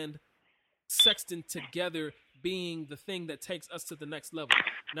and Sexton together being the thing that takes us to the next level.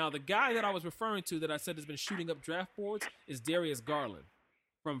 Now, the guy that I was referring to that I said has been shooting up draft boards is Darius Garland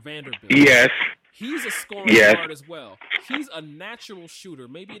from Vanderbilt. Yes. He's a scoring guard as well. He's a natural shooter.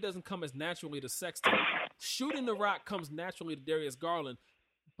 Maybe it doesn't come as naturally to Sexton. Shooting the rock comes naturally to Darius Garland,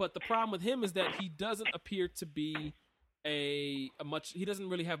 but the problem with him is that he doesn't appear to be he doesn't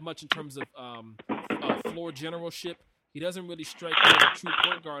really have much in terms of floor generalship. He doesn't really strike me as a true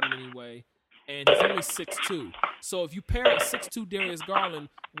point guard in any way, and he's only 6'2". So if you pair a 6'2" Darius Garland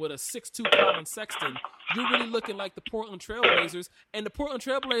with a 6'2" Colin Sexton, you're really looking like the Portland Trailblazers, and the Portland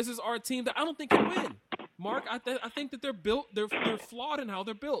Trailblazers are a team that I don't think can win. Mark, I think that they're flawed in how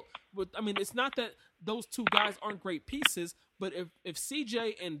they're built. But I mean, it's not that those two guys aren't great pieces, but if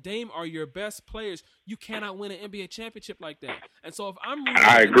CJ and Dame are your best players, you cannot win an NBA championship like that. And so if I'm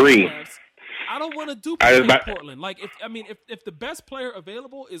I agree. Cavs, I don't want to duplicate Portland. Like if the best player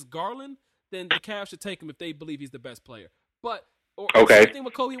available is Garland, then the Cavs should take him if they believe he's the best player. But same thing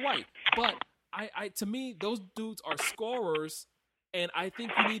with Kobe White. But to me, those dudes are scorers, and I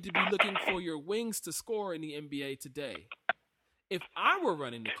think you need to be looking for your wings to score in the NBA today. If I were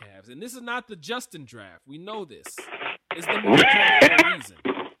running the Cavs, and this is not the Justin draft, we know this. It's the most important reason.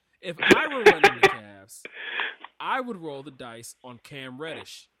 If I were running the Cavs, I would roll the dice on Cam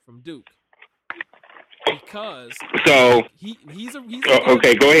Reddish from Duke. Because he's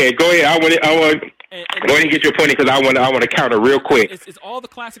okay. Go ahead. I want go ahead and get your point because I want to counter real quick. It's all the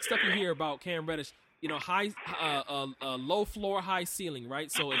classic stuff you hear about Cam Reddish. You know, low floor, high ceiling, right?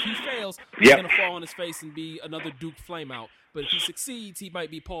 So if he fails, he's gonna fall on his face and be another Duke flameout. But if he succeeds, he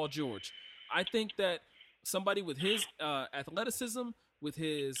might be Paul George. I think that somebody with his athleticism, with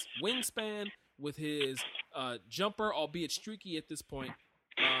his wingspan, with his jumper, albeit streaky at this point.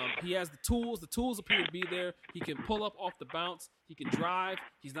 He has the tools. The tools appear to be there. He can pull up off the bounce. He can drive.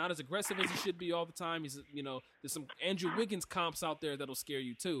 He's not as aggressive as he should be all the time. There's some Andrew Wiggins comps out there that'll scare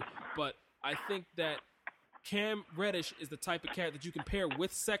you too. But I think that Cam Reddish is the type of cat that you can pair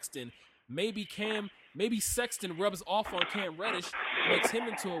with Sexton. Maybe Sexton rubs off on Cam Reddish, makes him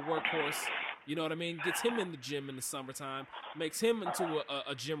into a workhorse. You know what I mean? Gets him in the gym in the summertime, makes him into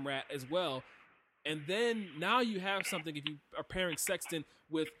a gym rat as well. And then now you have something if you are pairing Sexton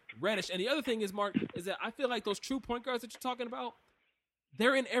with Reddish. And the other thing is, Mark, is that I feel like those true point guards that you're talking about,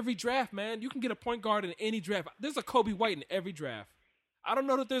 they're in every draft, man. You can get a point guard in any draft. There's a Kobe White in every draft. I don't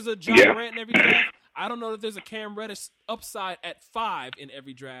know that there's a John Morant in every draft. I don't know that there's a Cam Reddish upside at 5 in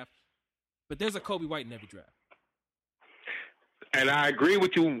every draft. But there's a Kobe White in every draft. And I agree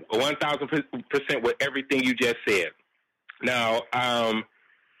with you 1,000% with everything you just said. Now, and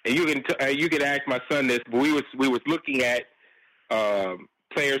you can ask my son this, but we was looking at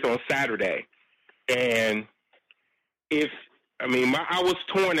players on Saturday, and I was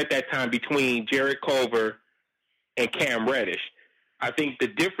torn at that time between Jarrett Culver and Cam Reddish. I think the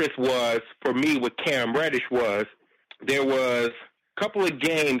difference was for me with Cam Reddish was there was a couple of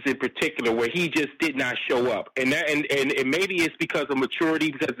games in particular where he just did not show up, and maybe it's because of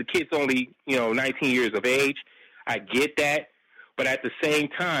maturity because the kid's only 19 years of age. I get that. But at the same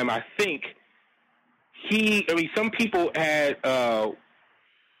time, I think some people have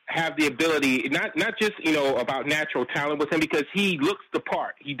the ability, not just, about natural talent with him because he looks the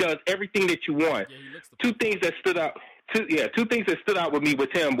part. He does everything that you want. Yeah, two things that stood out with me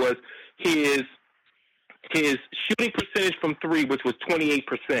with him was his shooting percentage from 3, which was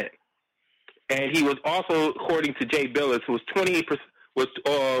 28%. And he was also, according to Jay Billis, who was 28%,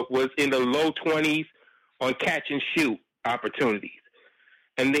 was in the low 20s on catch and shoot opportunities.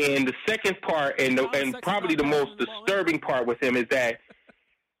 And then the second part, and probably the most disturbing part with him is that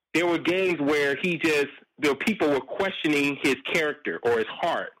there were games where people were questioning his character or his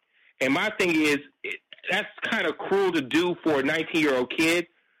heart. And my thing is, that's kind of cruel to do for a 19-year-old kid.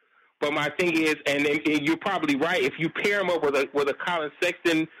 But my thing is, and you're probably right, if you pair him up with a Colin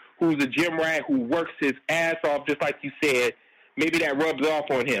Sexton who's a gym rat who works his ass off, just like you said, maybe that rubs off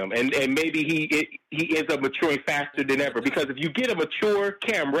on him, and maybe he ends up maturing faster than ever. Because if you get a mature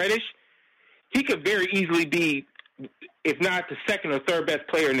Cam Reddish, he could very easily be, if not the second or third best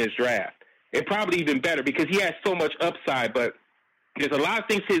player in this draft, and probably even better because he has so much upside. But there's a lot of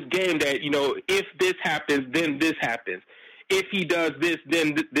things to his game that, if this happens, then this happens. If he does this,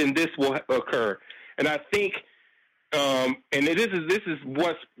 then this will occur. And I think, and this is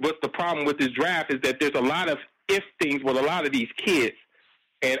what's the problem with this draft, is that there's a lot of if things with a lot of these kids,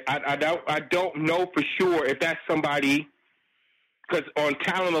 and I don't know for sure if that's somebody, because on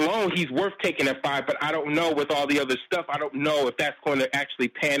talent alone he's worth taking at 5, but I don't know with all the other stuff. I don't know if that's going to actually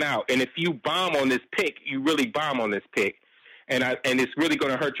pan out. And if you bomb on this pick, you really bomb on this pick, and it's really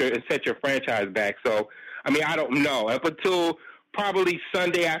going to hurt you and set your franchise back. So I don't know. Up until probably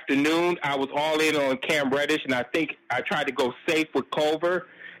Sunday afternoon, I was all in on Cam Reddish, and I think I tried to go safe with Culver.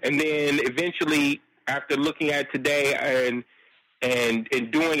 And then eventually, after looking at today and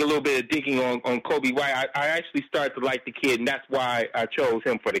doing a little bit of digging on Kobe White, I actually started to like the kid, and that's why I chose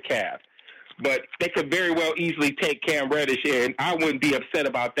him for the Cavs. But they could very well easily take Cam Reddish, and I wouldn't be upset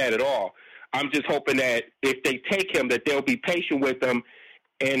about that at all. I'm just hoping that if they take him, that they'll be patient with him,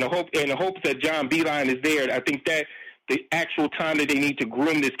 and the hopes that John Beilein is there. I think that the actual time that they need to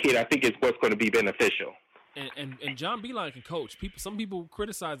groom this kid, I think, is what's going to be beneficial. And John Beilein can coach. Some people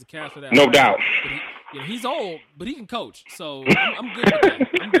criticize the Cavs for that. No doubt. But he's old, but he can coach. So I'm good with that.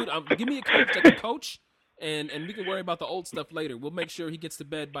 I'm good. Give me a coach that can coach, and we can worry about the old stuff later. We'll make sure he gets to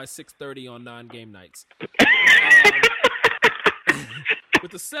bed by 6:30 on non-game nights.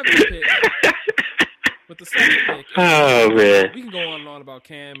 With the seventh pick. Oh, man. We can go on and on about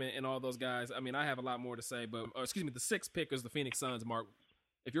Cam and all those guys. I have a lot more to say, but the sixth pick is the Phoenix Suns, Mark.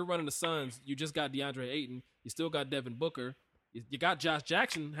 If you're running the Suns, you just got DeAndre Ayton. You still got Devin Booker. You got Josh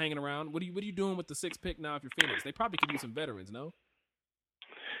Jackson hanging around. What are you doing with the sixth pick now if you're Phoenix? They probably could use some veterans, no?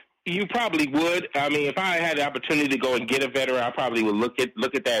 You probably would. If I had the opportunity to go and get a veteran, I probably would look at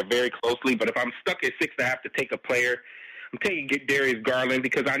that very closely. But if I'm stuck at 6 and I have to take a player, I'm taking Darius Garland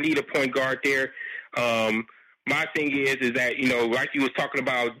because I need a point guard there. My thing is that, like you was talking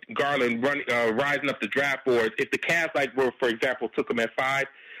about Garland rising up the draft boards. If the Cavs, for example, took him at 5,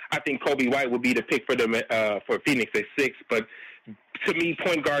 I think Kobe White would be the pick for them for Phoenix at 6. But to me,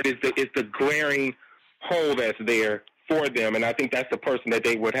 point guard is the glaring hole that's there for them, and I think that's the person that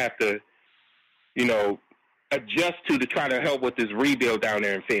they would have to, adjust to try to help with this rebuild down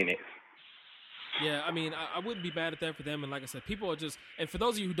there in Phoenix. Yeah, I wouldn't be mad at that for them. And like I said, people are just – and for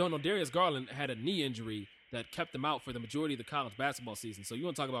those of you who don't know, Darius Garland had a knee injury that kept him out for the majority of the college basketball season. So you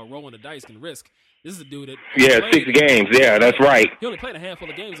want to talk about rolling the dice and risk. This is a dude that – 6 games. Yeah, that's right. He only played a handful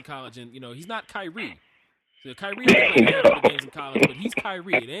of games in college, and, he's not Kyrie. So Kyrie only played a handful of games in college, but he's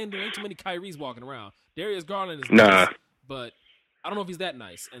Kyrie. There ain't too many Kyries walking around. Darius Garland is nice, but I don't know if he's that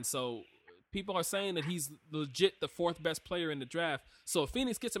nice. And so – people are saying that he's legit the 4th best player in the draft. So if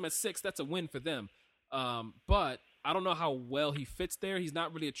Phoenix gets him at 6, that's a win for them. But I don't know how well he fits there. He's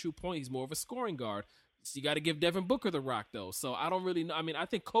not really a true point. He's more of a scoring guard. So you got to give Devin Booker the rock, though. So I don't really know. I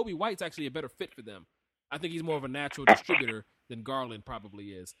think Kobe White's actually a better fit for them. I think he's more of a natural distributor than Garland probably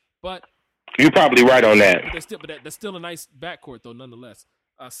is. But you're probably right on that. But that's still a nice backcourt, though, nonetheless.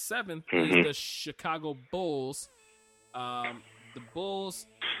 7th is the Chicago Bulls. The Bulls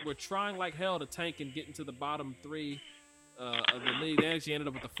were trying like hell to tank and get into the bottom 3 of the league. They actually ended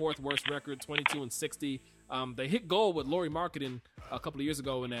up with the 4th worst record, 22-60. They hit gold with Lauri Markkanen a couple of years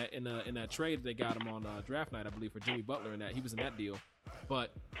ago in that trade they got him on draft night, I believe, for Jimmy Butler, and that he was in that deal.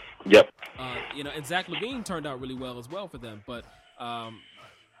 But and Zach LaVine turned out really well as well for them. But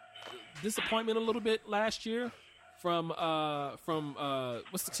disappointment a little bit last year from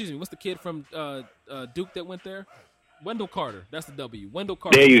what's the kid from Duke that went there? Wendell Carter. That's the W. Wendell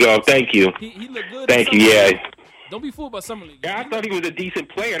Carter. There you go. Thank you. He looked good. Thank you. Yeah. Don't be fooled by some of the. Yeah, I thought he was a decent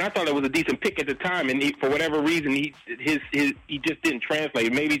player, and I thought it was a decent pick at the time. And for whatever reason, he just didn't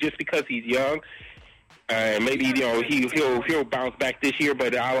translate. Maybe just because he's young, maybe he'll bounce back this year.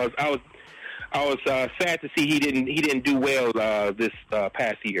 But I was sad to see he didn't do well this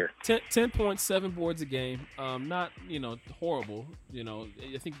past year. 10.7 boards a game. Not horrible.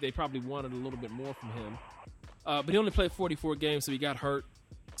 I think they probably wanted a little bit more from him. But he only played 44 games, so he got hurt.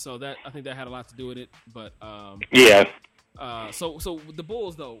 So I think that had a lot to do with it. But yeah. So the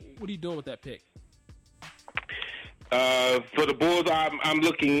Bulls, though, what are you doing with that pick? For the Bulls, I'm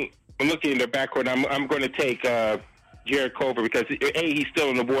looking in their backcourt. I'm going to take Jared Culver because A, he's still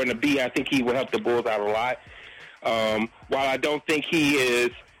on the board, and B, I think he will help the Bulls out a lot. While I don't think he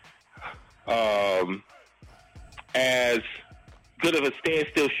is as good of a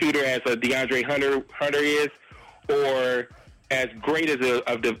standstill shooter as a DeAndre Hunter is, or as great as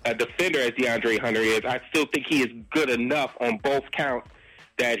a defender as DeAndre Hunter is, I still think he is good enough on both counts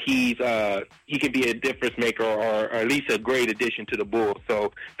that he can be a difference maker or at least a great addition to the Bulls.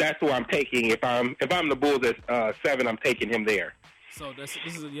 So that's who I'm taking. If I'm the Bulls at 7, I'm taking him there. So this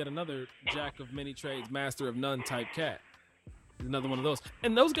is yet another jack of many trades, master of none type cat. Another one of those.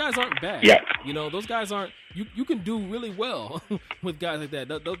 And those guys aren't bad. Yeah. You know, those guys aren't – you can do really well with guys like that.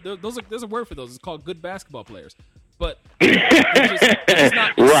 There's a word for those. It's called good basketball players. But they're just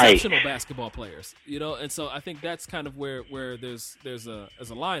not exceptional basketball players, you know. And so I think that's kind of where there's a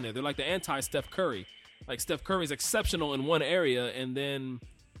line there. They're like the anti-Steph Curry. Like Steph Curry's exceptional in one area, and then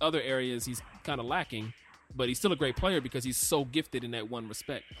other areas he's kind of lacking. But he's still a great player because he's so gifted in that one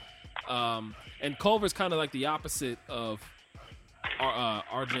respect. And Culver's kind of like the opposite of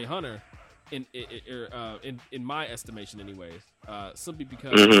R.J. Hunter, in my estimation, anyways. Simply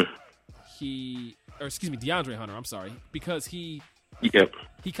because DeAndre Hunter. I'm sorry, because he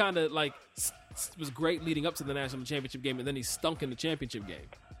kind of like was great leading up to the national championship game, and then he stunk in the championship game.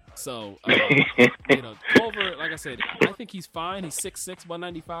 So you know, Culver, like I said, I think he's fine. He's 6'6",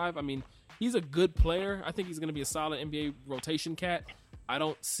 195. I mean, he's a good player. I think he's going to be a solid NBA rotation cat. I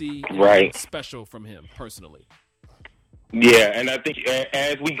don't see anything special from him personally. Yeah, and I think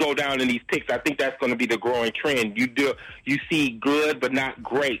as we go down in these picks, I think that's going to be the growing trend. You see good but not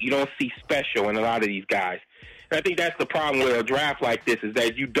great. You don't see special in a lot of these guys. And I think that's the problem with a draft like this is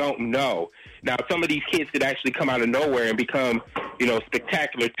that you don't know. Now, some of these kids could actually come out of nowhere and become, you know,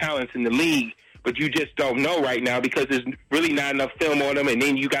 spectacular talents in the league, but you just don't know right now because there's really not enough film on them, and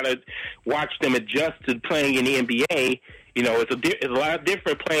then you got to watch them adjust to playing in the NBA. You know, it's a lot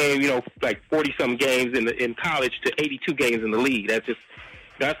different playing, you know, like 40-some games in college to 82 games in the league.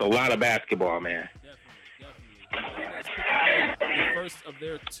 That's a lot of basketball, man. Definitely. The first of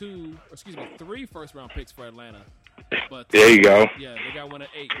their 3 first-round picks for Atlanta. But there you go. Yeah, they got one at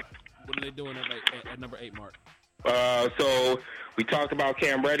 8. What are they doing at number 8, Mark? So we talked about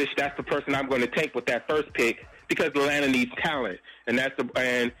Cam Reddish. That's the person I'm going to take with that first pick because Atlanta needs talent, and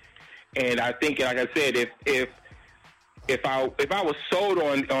and I think, like I said, if I was sold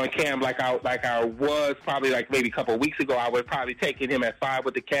on Cam like I was probably like maybe a couple of weeks ago, I would probably taken him at 5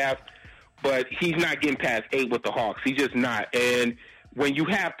 with the Cavs. But he's not getting past 8 with the Hawks. He's just not. And when you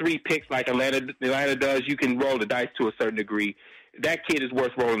have 3 picks like Atlanta does, you can roll the dice to a certain degree. That kid is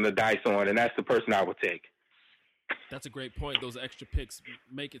worth rolling the dice on, and that's the person I would take. That's a great point. Those extra picks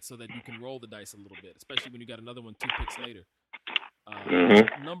make it so that you can roll the dice a little bit, especially when you got another one 2 picks later.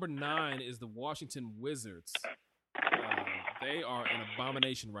 Number 9 is the Washington Wizards. They are an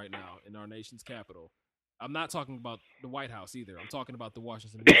abomination right now in our nation's capital. I'm not talking about the White House either. I'm talking about the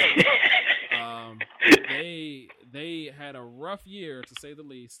Washington Wizards. They had a rough year, to say the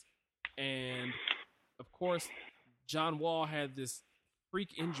least. And, of course, John Wall had this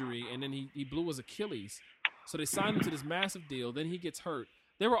freak injury, and then he blew his Achilles. So they signed him to this massive deal. Then he gets hurt.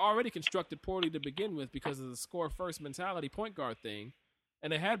 They were already constructed poorly to begin with because of the score-first mentality point guard thing.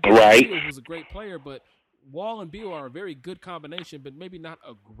 And they had Beal, who was a great player, but Wall and Beal are a very good combination, but maybe not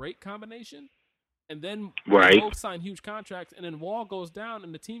a great combination. And then they both sign huge contracts, and then Wall goes down,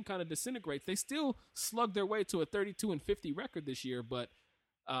 and the team kind of disintegrates. They still slug their way to a 32-50 record this year, but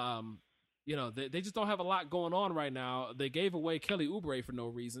you know, they just don't have a lot going on right now. They gave away Kelly Oubre for no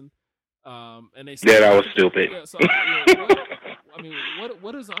reason, and they said, that was stupid. Yeah, so,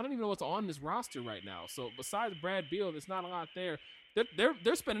 what is? I don't even know what's on this roster right now. So besides Brad Beal, there's not a lot there.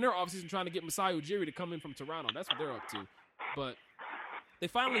 They're spending their offseason trying to get Masai Ujiri to come in from Toronto. That's what they're up to. But they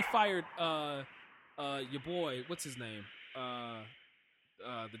finally fired your boy, what's his name?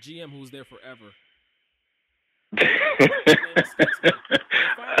 The GM who was there forever.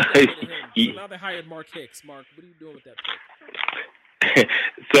 So now they hired Mark Hicks. Mark, what are you doing with that pick?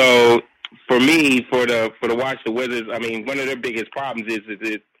 So for me, for the Washington Wizards, I mean, one of their biggest problems is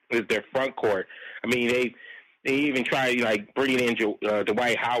their front court. I mean, they even tried like bringing in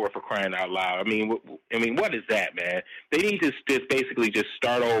Dwight Howard, for crying out loud. I mean, what is that, man? They need to just basically just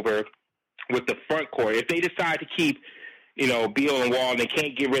start over with the front court. If they decide to keep, you know, Beal and Wall, and they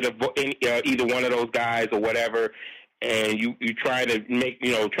can't get rid of either one of those guys or whatever, and you try to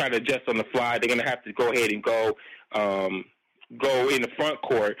try to adjust on the fly, they're going to have to go ahead and go in the front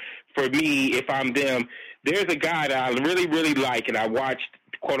court. For me, if I'm them, there's a guy that I really, really like, and I watched,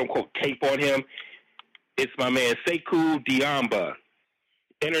 quote-unquote, tape on him. It's my man Sekou Diamba,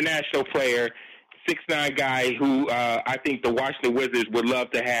 international player, 6'9" guy who I think the Washington Wizards would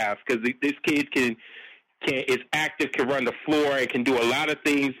love to have because this kid is active, can run the floor, and can do a lot of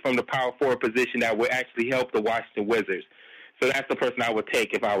things from the power forward position that would actually help the Washington Wizards. So that's the person I would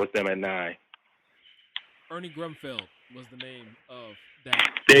take if I was them at 9. Ernie Grunfeld was the name of that.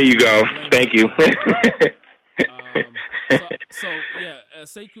 There you go. Thank you. So yeah,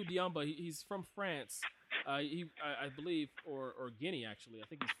 Sekou Diamba, he's from France. I believe, or Guinea actually. I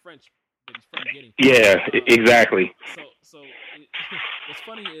think he's French, but he's from Guinea. Yeah, exactly. So what's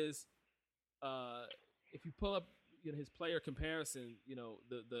funny is, if you pull up his player comparison,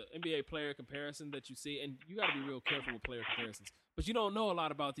 the NBA player comparison that you see, and you got to be real careful with player comparisons, but you don't know a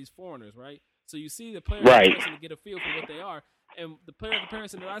lot about these foreigners, right? So you see the player comparison to get a feel for what they are, and the player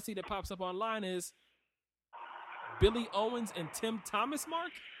comparison that I see that pops up online is Billy Owens and Tim Thomas,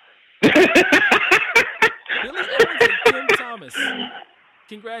 Mark? Billy Owens and Tim Thomas.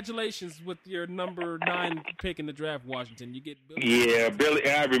 Congratulations with your number 9 pick in the draft, Washington. You get Billy. Yeah, Billy.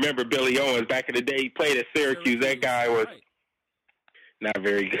 I remember Billy Owens back in the day. He played at Syracuse. That guy was not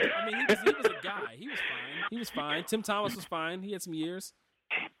very good. I mean, he was a guy. He was fine. Tim Thomas was fine. He had some years,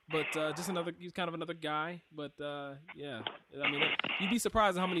 but he's kind of another guy. But yeah, I mean, you'd be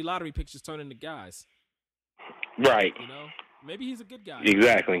surprised at how many lottery picks just turn into guys. Right. Maybe he's a good guy.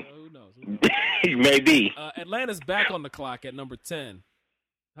 Exactly. Who knows? He may be. Atlanta's back on the clock at number 10.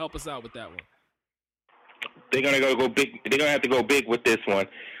 Help us out with that one. They're gonna go big. They're gonna have to go big with this one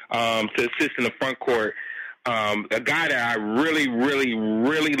to assist in the front court. A guy that I really, really,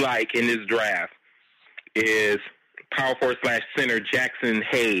 really like in this draft is power forward / center Jackson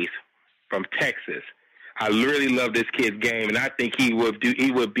Hayes from Texas. I really love this kid's game, and I think he would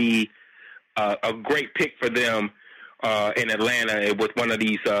be a great pick for them in Atlanta with one of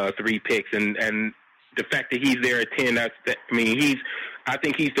these 3 picks, and the fact that he's there at 10, I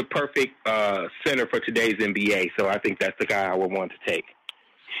think he's the perfect center for today's NBA. So I think that's the guy I would want to take.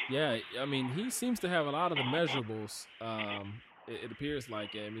 Yeah, I mean, he seems to have a lot of the measurables. It appears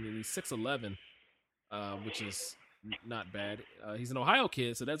like, he's 6'11", which is not bad. He's an Ohio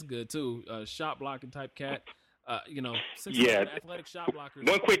kid, so that's good too. Shot blocking type cat. 6'11", athletic shot blockers.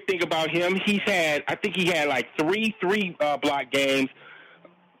 One quick thing about him, I think he had like three block games,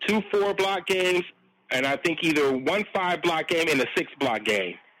 2 4-block games, and I think either 1 5-block game and a 6-block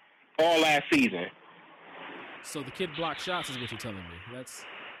game, all last season. So the kid blocked shots is what you're telling me. That's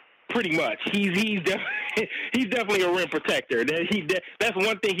pretty much. He's definitely a rim protector. That's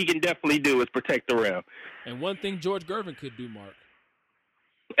one thing he can definitely do is protect the rim. And one thing George Gervin could do, Mark,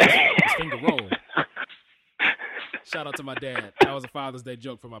 is finger roll. Shout out to my dad. That was a Father's Day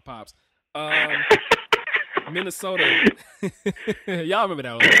joke for my pops. Minnesota. Y'all remember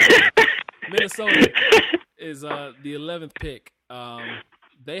that one. Minnesota is the 11th pick.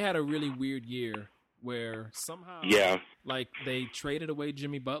 They had a really weird year where somehow they traded away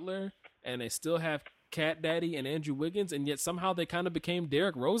Jimmy Butler and they still have Cat Daddy and Andrew Wiggins, and yet somehow they kind of became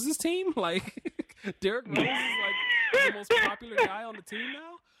Derrick Rose's team. Like Derrick Rose is like the most popular guy on the team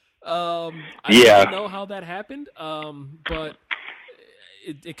now. I don't know how that happened, but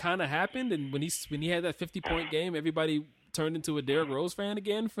it kind of happened. And when he had that 50-point game, everybody turned into a Derrick Rose fan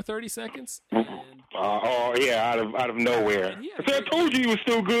again for 30 seconds. And, out of nowhere. I told you he was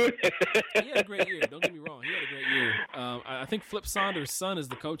still good. He had a great year. Don't get me wrong. He had a great year. I think Flip Saunders' son is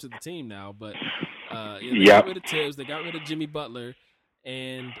the coach of the team now, but they got rid of Tibbs. They got rid of Jimmy Butler.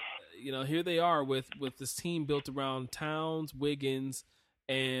 And, here they are with this team built around Towns, Wiggins,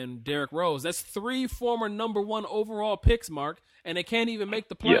 and Derrick Rose. That's 3 former number 1 overall picks, Mark, and they can't even make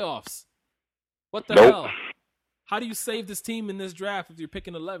the playoffs. What the hell? How do you save this team in this draft if you're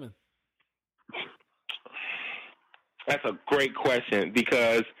picking 11th? That's a great question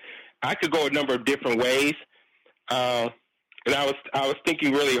because I could go a number of different ways, and I was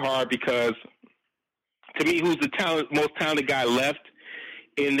thinking really hard because to me, who's the most talented guy left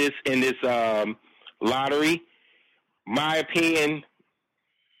in this lottery? My opinion,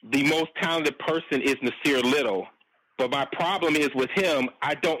 the most talented person is Nasir Little, but my problem is with him,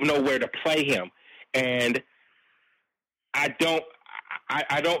 I don't know where to play him, and I don't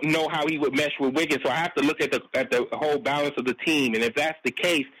know how he would mesh with Wiggins, so I have to look at the whole balance of the team. And if that's the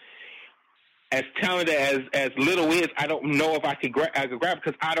case, as talented as Little is, I don't know if I could grab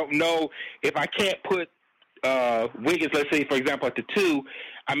because I don't know if I can't put Wiggins, let's say, for example, at the 2,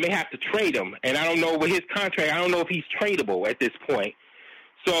 I may have to trade him. And I don't know with his contract, I don't know if he's tradable at this point.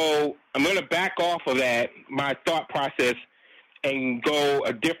 So I'm going to back off of that, my thought process, and go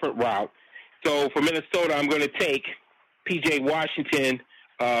a different route. So for Minnesota, I'm going to take P.J. Washington,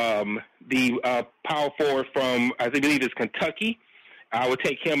 the power forward from, I believe it's Kentucky. I would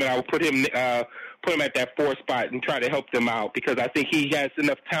take him and I would put him at that 4 spot and try to help them out because I think he has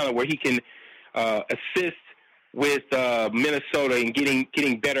enough talent where he can assist with Minnesota in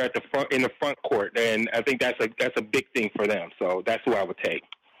getting better at in the front court, and I think that's a big thing for them. So that's who I would take.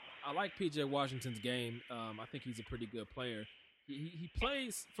 I like P.J. Washington's game. I think he's a pretty good player. he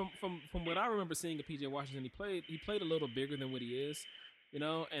plays from what I remember seeing of PJ Washington. He played a little bigger than what he is, you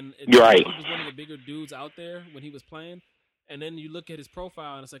know, and You're right. He was one of the bigger dudes out there when he was playing. And then you look at his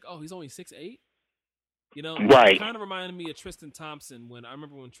profile and it's like, oh, he's only 6'8". You know, right. It kind of reminded me of Tristan Thompson when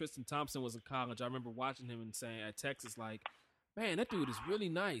Tristan Thompson was in college. I remember watching him and saying at Texas, like, man, that dude is really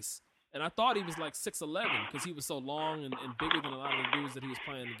nice. And I thought he was like 6'11" because he was so long and bigger than a lot of the dudes that he was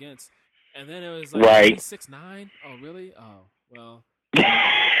playing against. And then it was like, right. He's 6'9". Oh, really? Oh, well.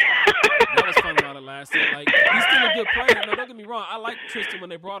 That was fun while it lasted. Like, he's still a good player. No, don't get me wrong. I liked Tristan when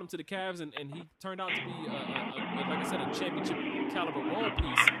they brought him to the Cavs, and he turned out to be, like I said, a championship caliber role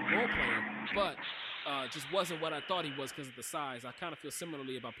player. But just wasn't what I thought he was because of the size. I kind of feel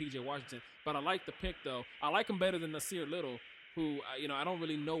similarly about P.J. Washington. But I like the pick, though. I like him better than Nasir Little, who, I don't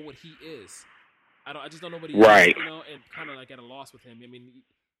really know what he is. I just don't know what he right. is, and kind of like at a loss with him. I mean,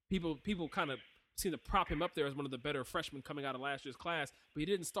 people kind of seem to prop him up there as one of the better freshmen coming out of last year's class, but he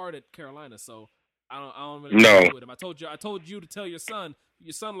didn't start at Carolina, so I don't really know with him. I told you to tell your son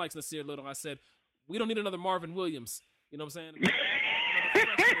likes Nasir Little. I said, we don't need another Marvin Williams. You know what I'm saying?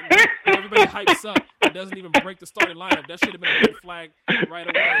 Everybody hypes up and doesn't even break the starting lineup. That should have been a red flag right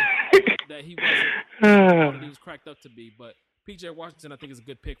away that he wasn't what he was cracked up to be. But P.J. Washington, I think, is a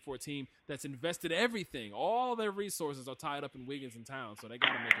good pick for a team that's invested everything. All their resources are tied up in Wiggins and Towns, so they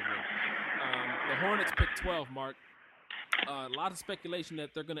got to make it work. The Hornets pick 12, Mark. A lot of speculation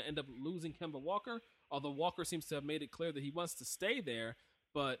that they're going to end up losing Kemba Walker, although Walker seems to have made it clear that he wants to stay there.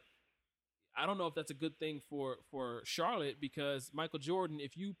 But I don't know if that's a good thing for Charlotte because Michael Jordan,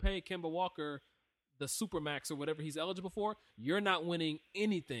 if you pay Kemba Walker the Supermax or whatever he's eligible for, you're not winning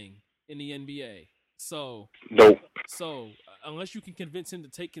anything in the NBA. So, nope. So unless you can convince him to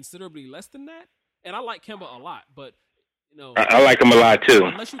take considerably less than that, and I like Kemba a lot, but I like him a lot too.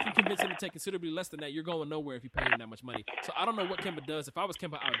 Unless you can convince him to take considerably less than that, you're going nowhere if you pay him that much money. So I don't know what Kemba does. If I was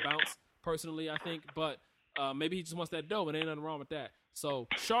Kemba, I would bounce personally, I think, but maybe he just wants that dough, and ain't nothing wrong with that. So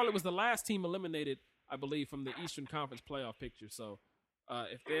Charlotte was the last team eliminated, I believe, from the Eastern Conference playoff picture. So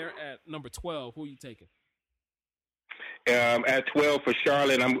if they're at number 12, who are you taking? At 12 for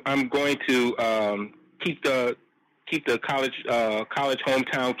Charlotte, I'm going to keep the college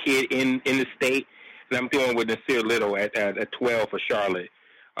hometown kid in the state, and I'm going with Nasir Little at 12 for Charlotte.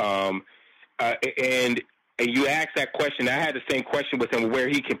 And you asked that question. I had the same question with him where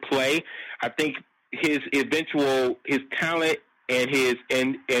he can play. I think his talent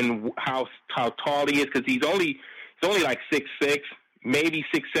and how tall he is, because he's only like 6'6", maybe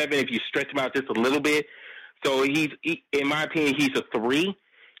 6'7" if you stretch him out just a little bit. So in my opinion, he's a 3,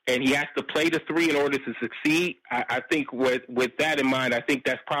 and he has to play the 3 in order to succeed. I think with that in mind, I think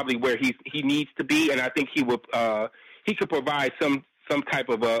that's probably where he needs to be, and I think he could provide some type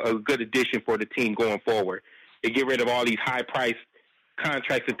of a good addition for the team going forward. They get rid of all these high priced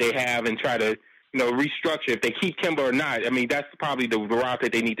contracts that they have and try to restructure. If they keep Kemba or not, I mean that's probably the route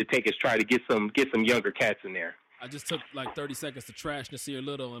that they need to take is try to get some younger cats in there. I just took like 30 seconds to trash Nasir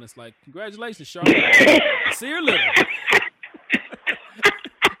Little, and it's like, congratulations, Charlotte. Nasir Little.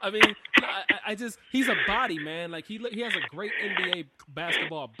 I mean, he's a body, man. Like he has a great NBA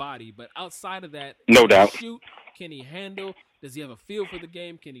basketball body, but outside of that, no doubt. Shoot, can he handle? Does he have a feel for the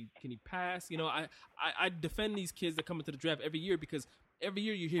game? Can he pass? I defend these kids that come into the draft every year because every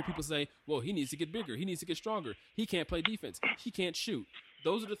year you hear people say, well, he needs to get bigger. He needs to get stronger. He can't play defense. He can't shoot.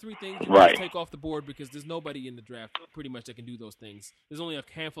 Those are the 3 things you want to take off the board because there's nobody in the draft pretty much that can do those things. There's only a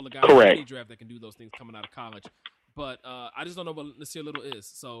handful of guys in any draft that can do those things coming out of college. But I just don't know what Nasir Little is.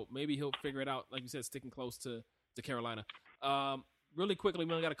 So maybe he'll figure it out, like you said, sticking close to Carolina. Really quickly,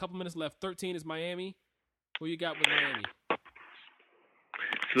 we only got a couple minutes left. 13 is Miami. Who you got with Miami?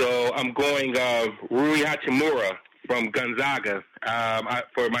 So I'm going Rui Hachimura from Gonzaga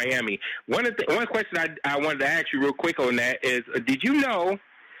for Miami. One question I wanted to ask you real quick on that is, did you know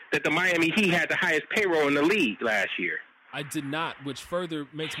that the Miami Heat had the highest payroll in the league last year? I did not, which further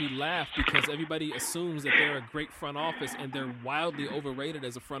makes me laugh because everybody assumes that they're a great front office, and they're wildly overrated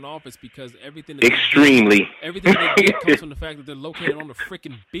as a front office because everything they get comes from the fact that they're located on the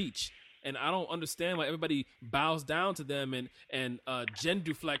freaking beach. And I don't understand why everybody bows down to them and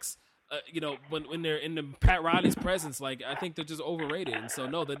genuflex, when they're in the Pat Riley's presence. Like, I think they're just overrated. And so,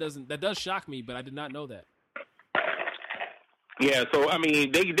 no, that does shock me, but I did not know that. Yeah, so, I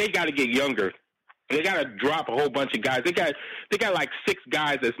mean, they got to get younger. They got to drop a whole bunch of guys. They got like 6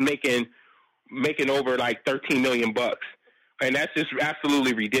 guys that's making over like $13 million, and that's just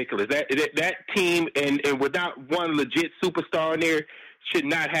absolutely ridiculous. That team and without one legit superstar in there should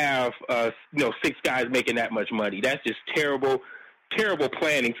not have 6 guys making that much money. That's just terrible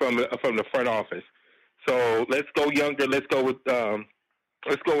planning from the front office. So let's go younger. Let's go with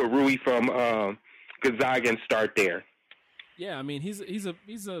Rui from Gonzaga and start there. Yeah, I mean he's a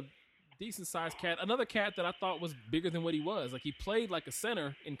decent sized cat. Another cat that I thought was bigger than what he was. Like he played like a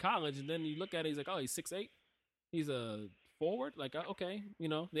center in college, and then you look at it, he's like, oh, he's 6'8". He's a forward. Like okay, the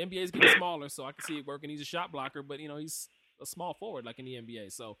NBA is getting smaller, so I can see it working. He's a shot blocker, but he's a small forward like in the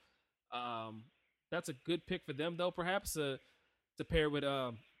NBA. So that's a good pick for them, though. Perhaps to pair with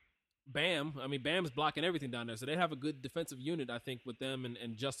Bam. I mean, Bam's blocking everything down there, so they have a good defensive unit, I think, with them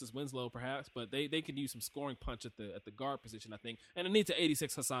and Justice Winslow, perhaps. But they could use some scoring punch at the guard position, I think. And it needs an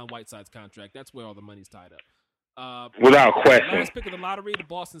 86 Hassan Whiteside's contract. That's where all the money's tied up. Without question. Last pick of the lottery, the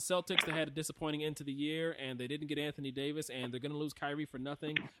Boston Celtics. They had a disappointing end to the year, and they didn't get Anthony Davis, and they're going to lose Kyrie for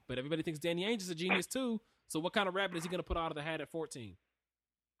nothing. But everybody thinks Danny Ainge is a genius too. So what kind of rabbit is he going to put out of the hat at 14?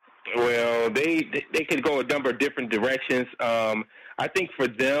 Well, they could go a number of different directions. I think for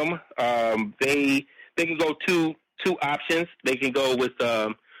them, they can go two options. They can go with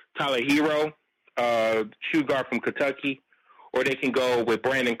Tyler Hero, shoe guard from Kentucky, or they can go with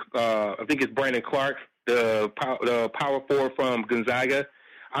Brandon. I think it's Brandon Clark, the power forward from Gonzaga.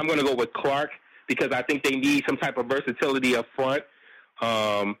 I'm going to go with Clark because I think they need some type of versatility up front.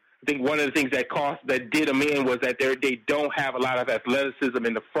 I think one of the things that did them in was that they don't have a lot of athleticism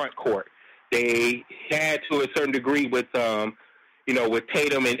in the front court. They had to a certain degree with with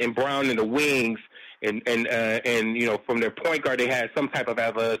Tatum and Brown in the wings, and from their point guard they had some type of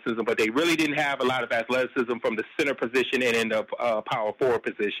athleticism, but they really didn't have a lot of athleticism from the center position and in the power forward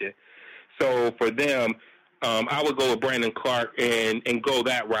position. So for them, I would go with Brandon Clark and go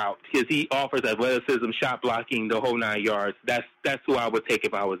that route because he offers athleticism, shot blocking, the whole 9 yards. That's who I would take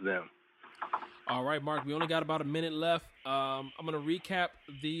if I was them. All right, Mark, we only got about a minute left. I'm going to recap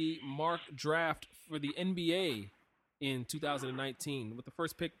the Mark draft for the NBA in 2019. With the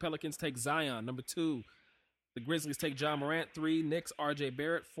first pick, Pelicans take Zion. Number 2, the Grizzlies take John Morant. 3, Knicks, RJ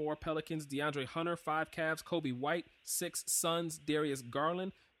Barrett. 4, Pelicans, DeAndre Hunter. 5, Cavs, Kobe White. 6, Suns, Darius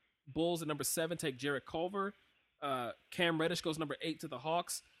Garland. Bulls at number 7 take Jarrett Culver. Cam Reddish goes number 8 to the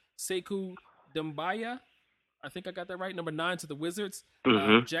Hawks. Sekou Doumbouya, I think I got that right, number 9 to the Wizards.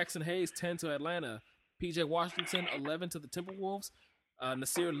 Jackson Hayes, 10 to Atlanta. PJ Washington, 11 to the Timberwolves.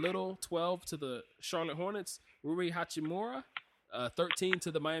 Nasir Little, 12 to the Charlotte Hornets. Rui Hachimura, 13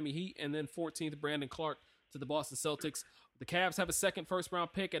 to the Miami Heat. And then 14th, Brandon Clark to the Boston Celtics. The Cavs have a second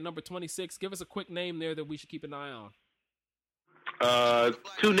first-round pick at number 26. Give us a quick name there that we should keep an eye on.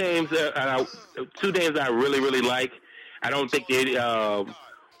 Two names that I really, really like. I don't think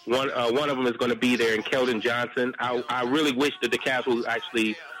one of them is going to be there, and Keldon Johnson. I really wish that the Cavs would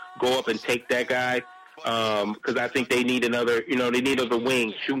actually go up and take that guy because I think they need another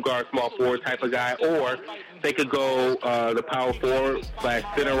wing, shooting guard, small forward type of guy, or they could go the power forward /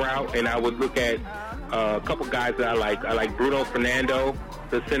 center route, and I would look at a couple guys that I like. I like Bruno Fernando,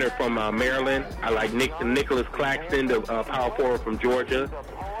 the center from Maryland. I like Nicholas Claxton, the power forward from Georgia.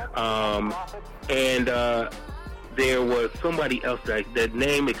 And there was somebody else that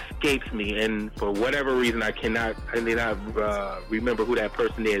name escapes me, and for whatever reason I cannot remember who that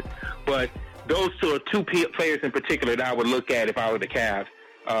person is. But those two are two players in particular that I would look at if I were the Cavs,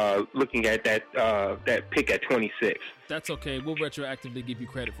 looking at that pick at 26. That's okay. We'll retroactively give you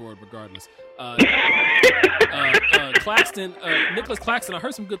credit for it regardless. Claxton, Nicholas Claxton, I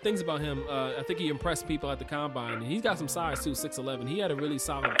heard some good things about him. I think he impressed people at the Combine. He's got some size too, 6'11". He had a really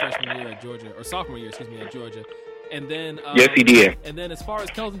solid freshman year at Georgia, or sophomore year, at Georgia. And then, yes, he did. And then, as far as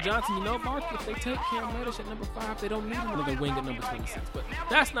Keldon Johnson, Mark, if they take Cam Reddish at number 5, they don't need another wing at number 26. But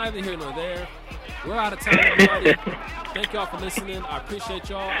that's neither here nor there. We're out of time, everybody. Thank y'all for listening. I appreciate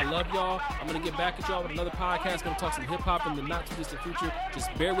y'all. I love y'all. I'm gonna get back at y'all with another podcast. Gonna talk some hip hop in the not too distant future.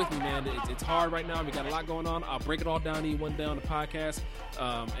 Just bear with me, man. It's hard right now. We got a lot going on. I'll break it all down to you one day on the podcast,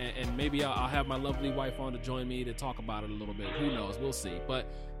 and maybe I'll have my lovely wife on to join me to talk about it a little bit. Who knows? We'll see. But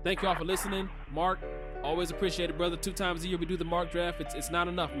thank you all for listening. Mark, always appreciate it, brother. 2 times a year we do the Mark draft. It's not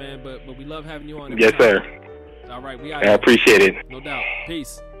enough, man, but we love having you on. Yes, sir. All right, we out. I appreciate it. No doubt.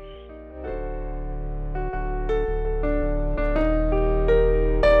 Peace.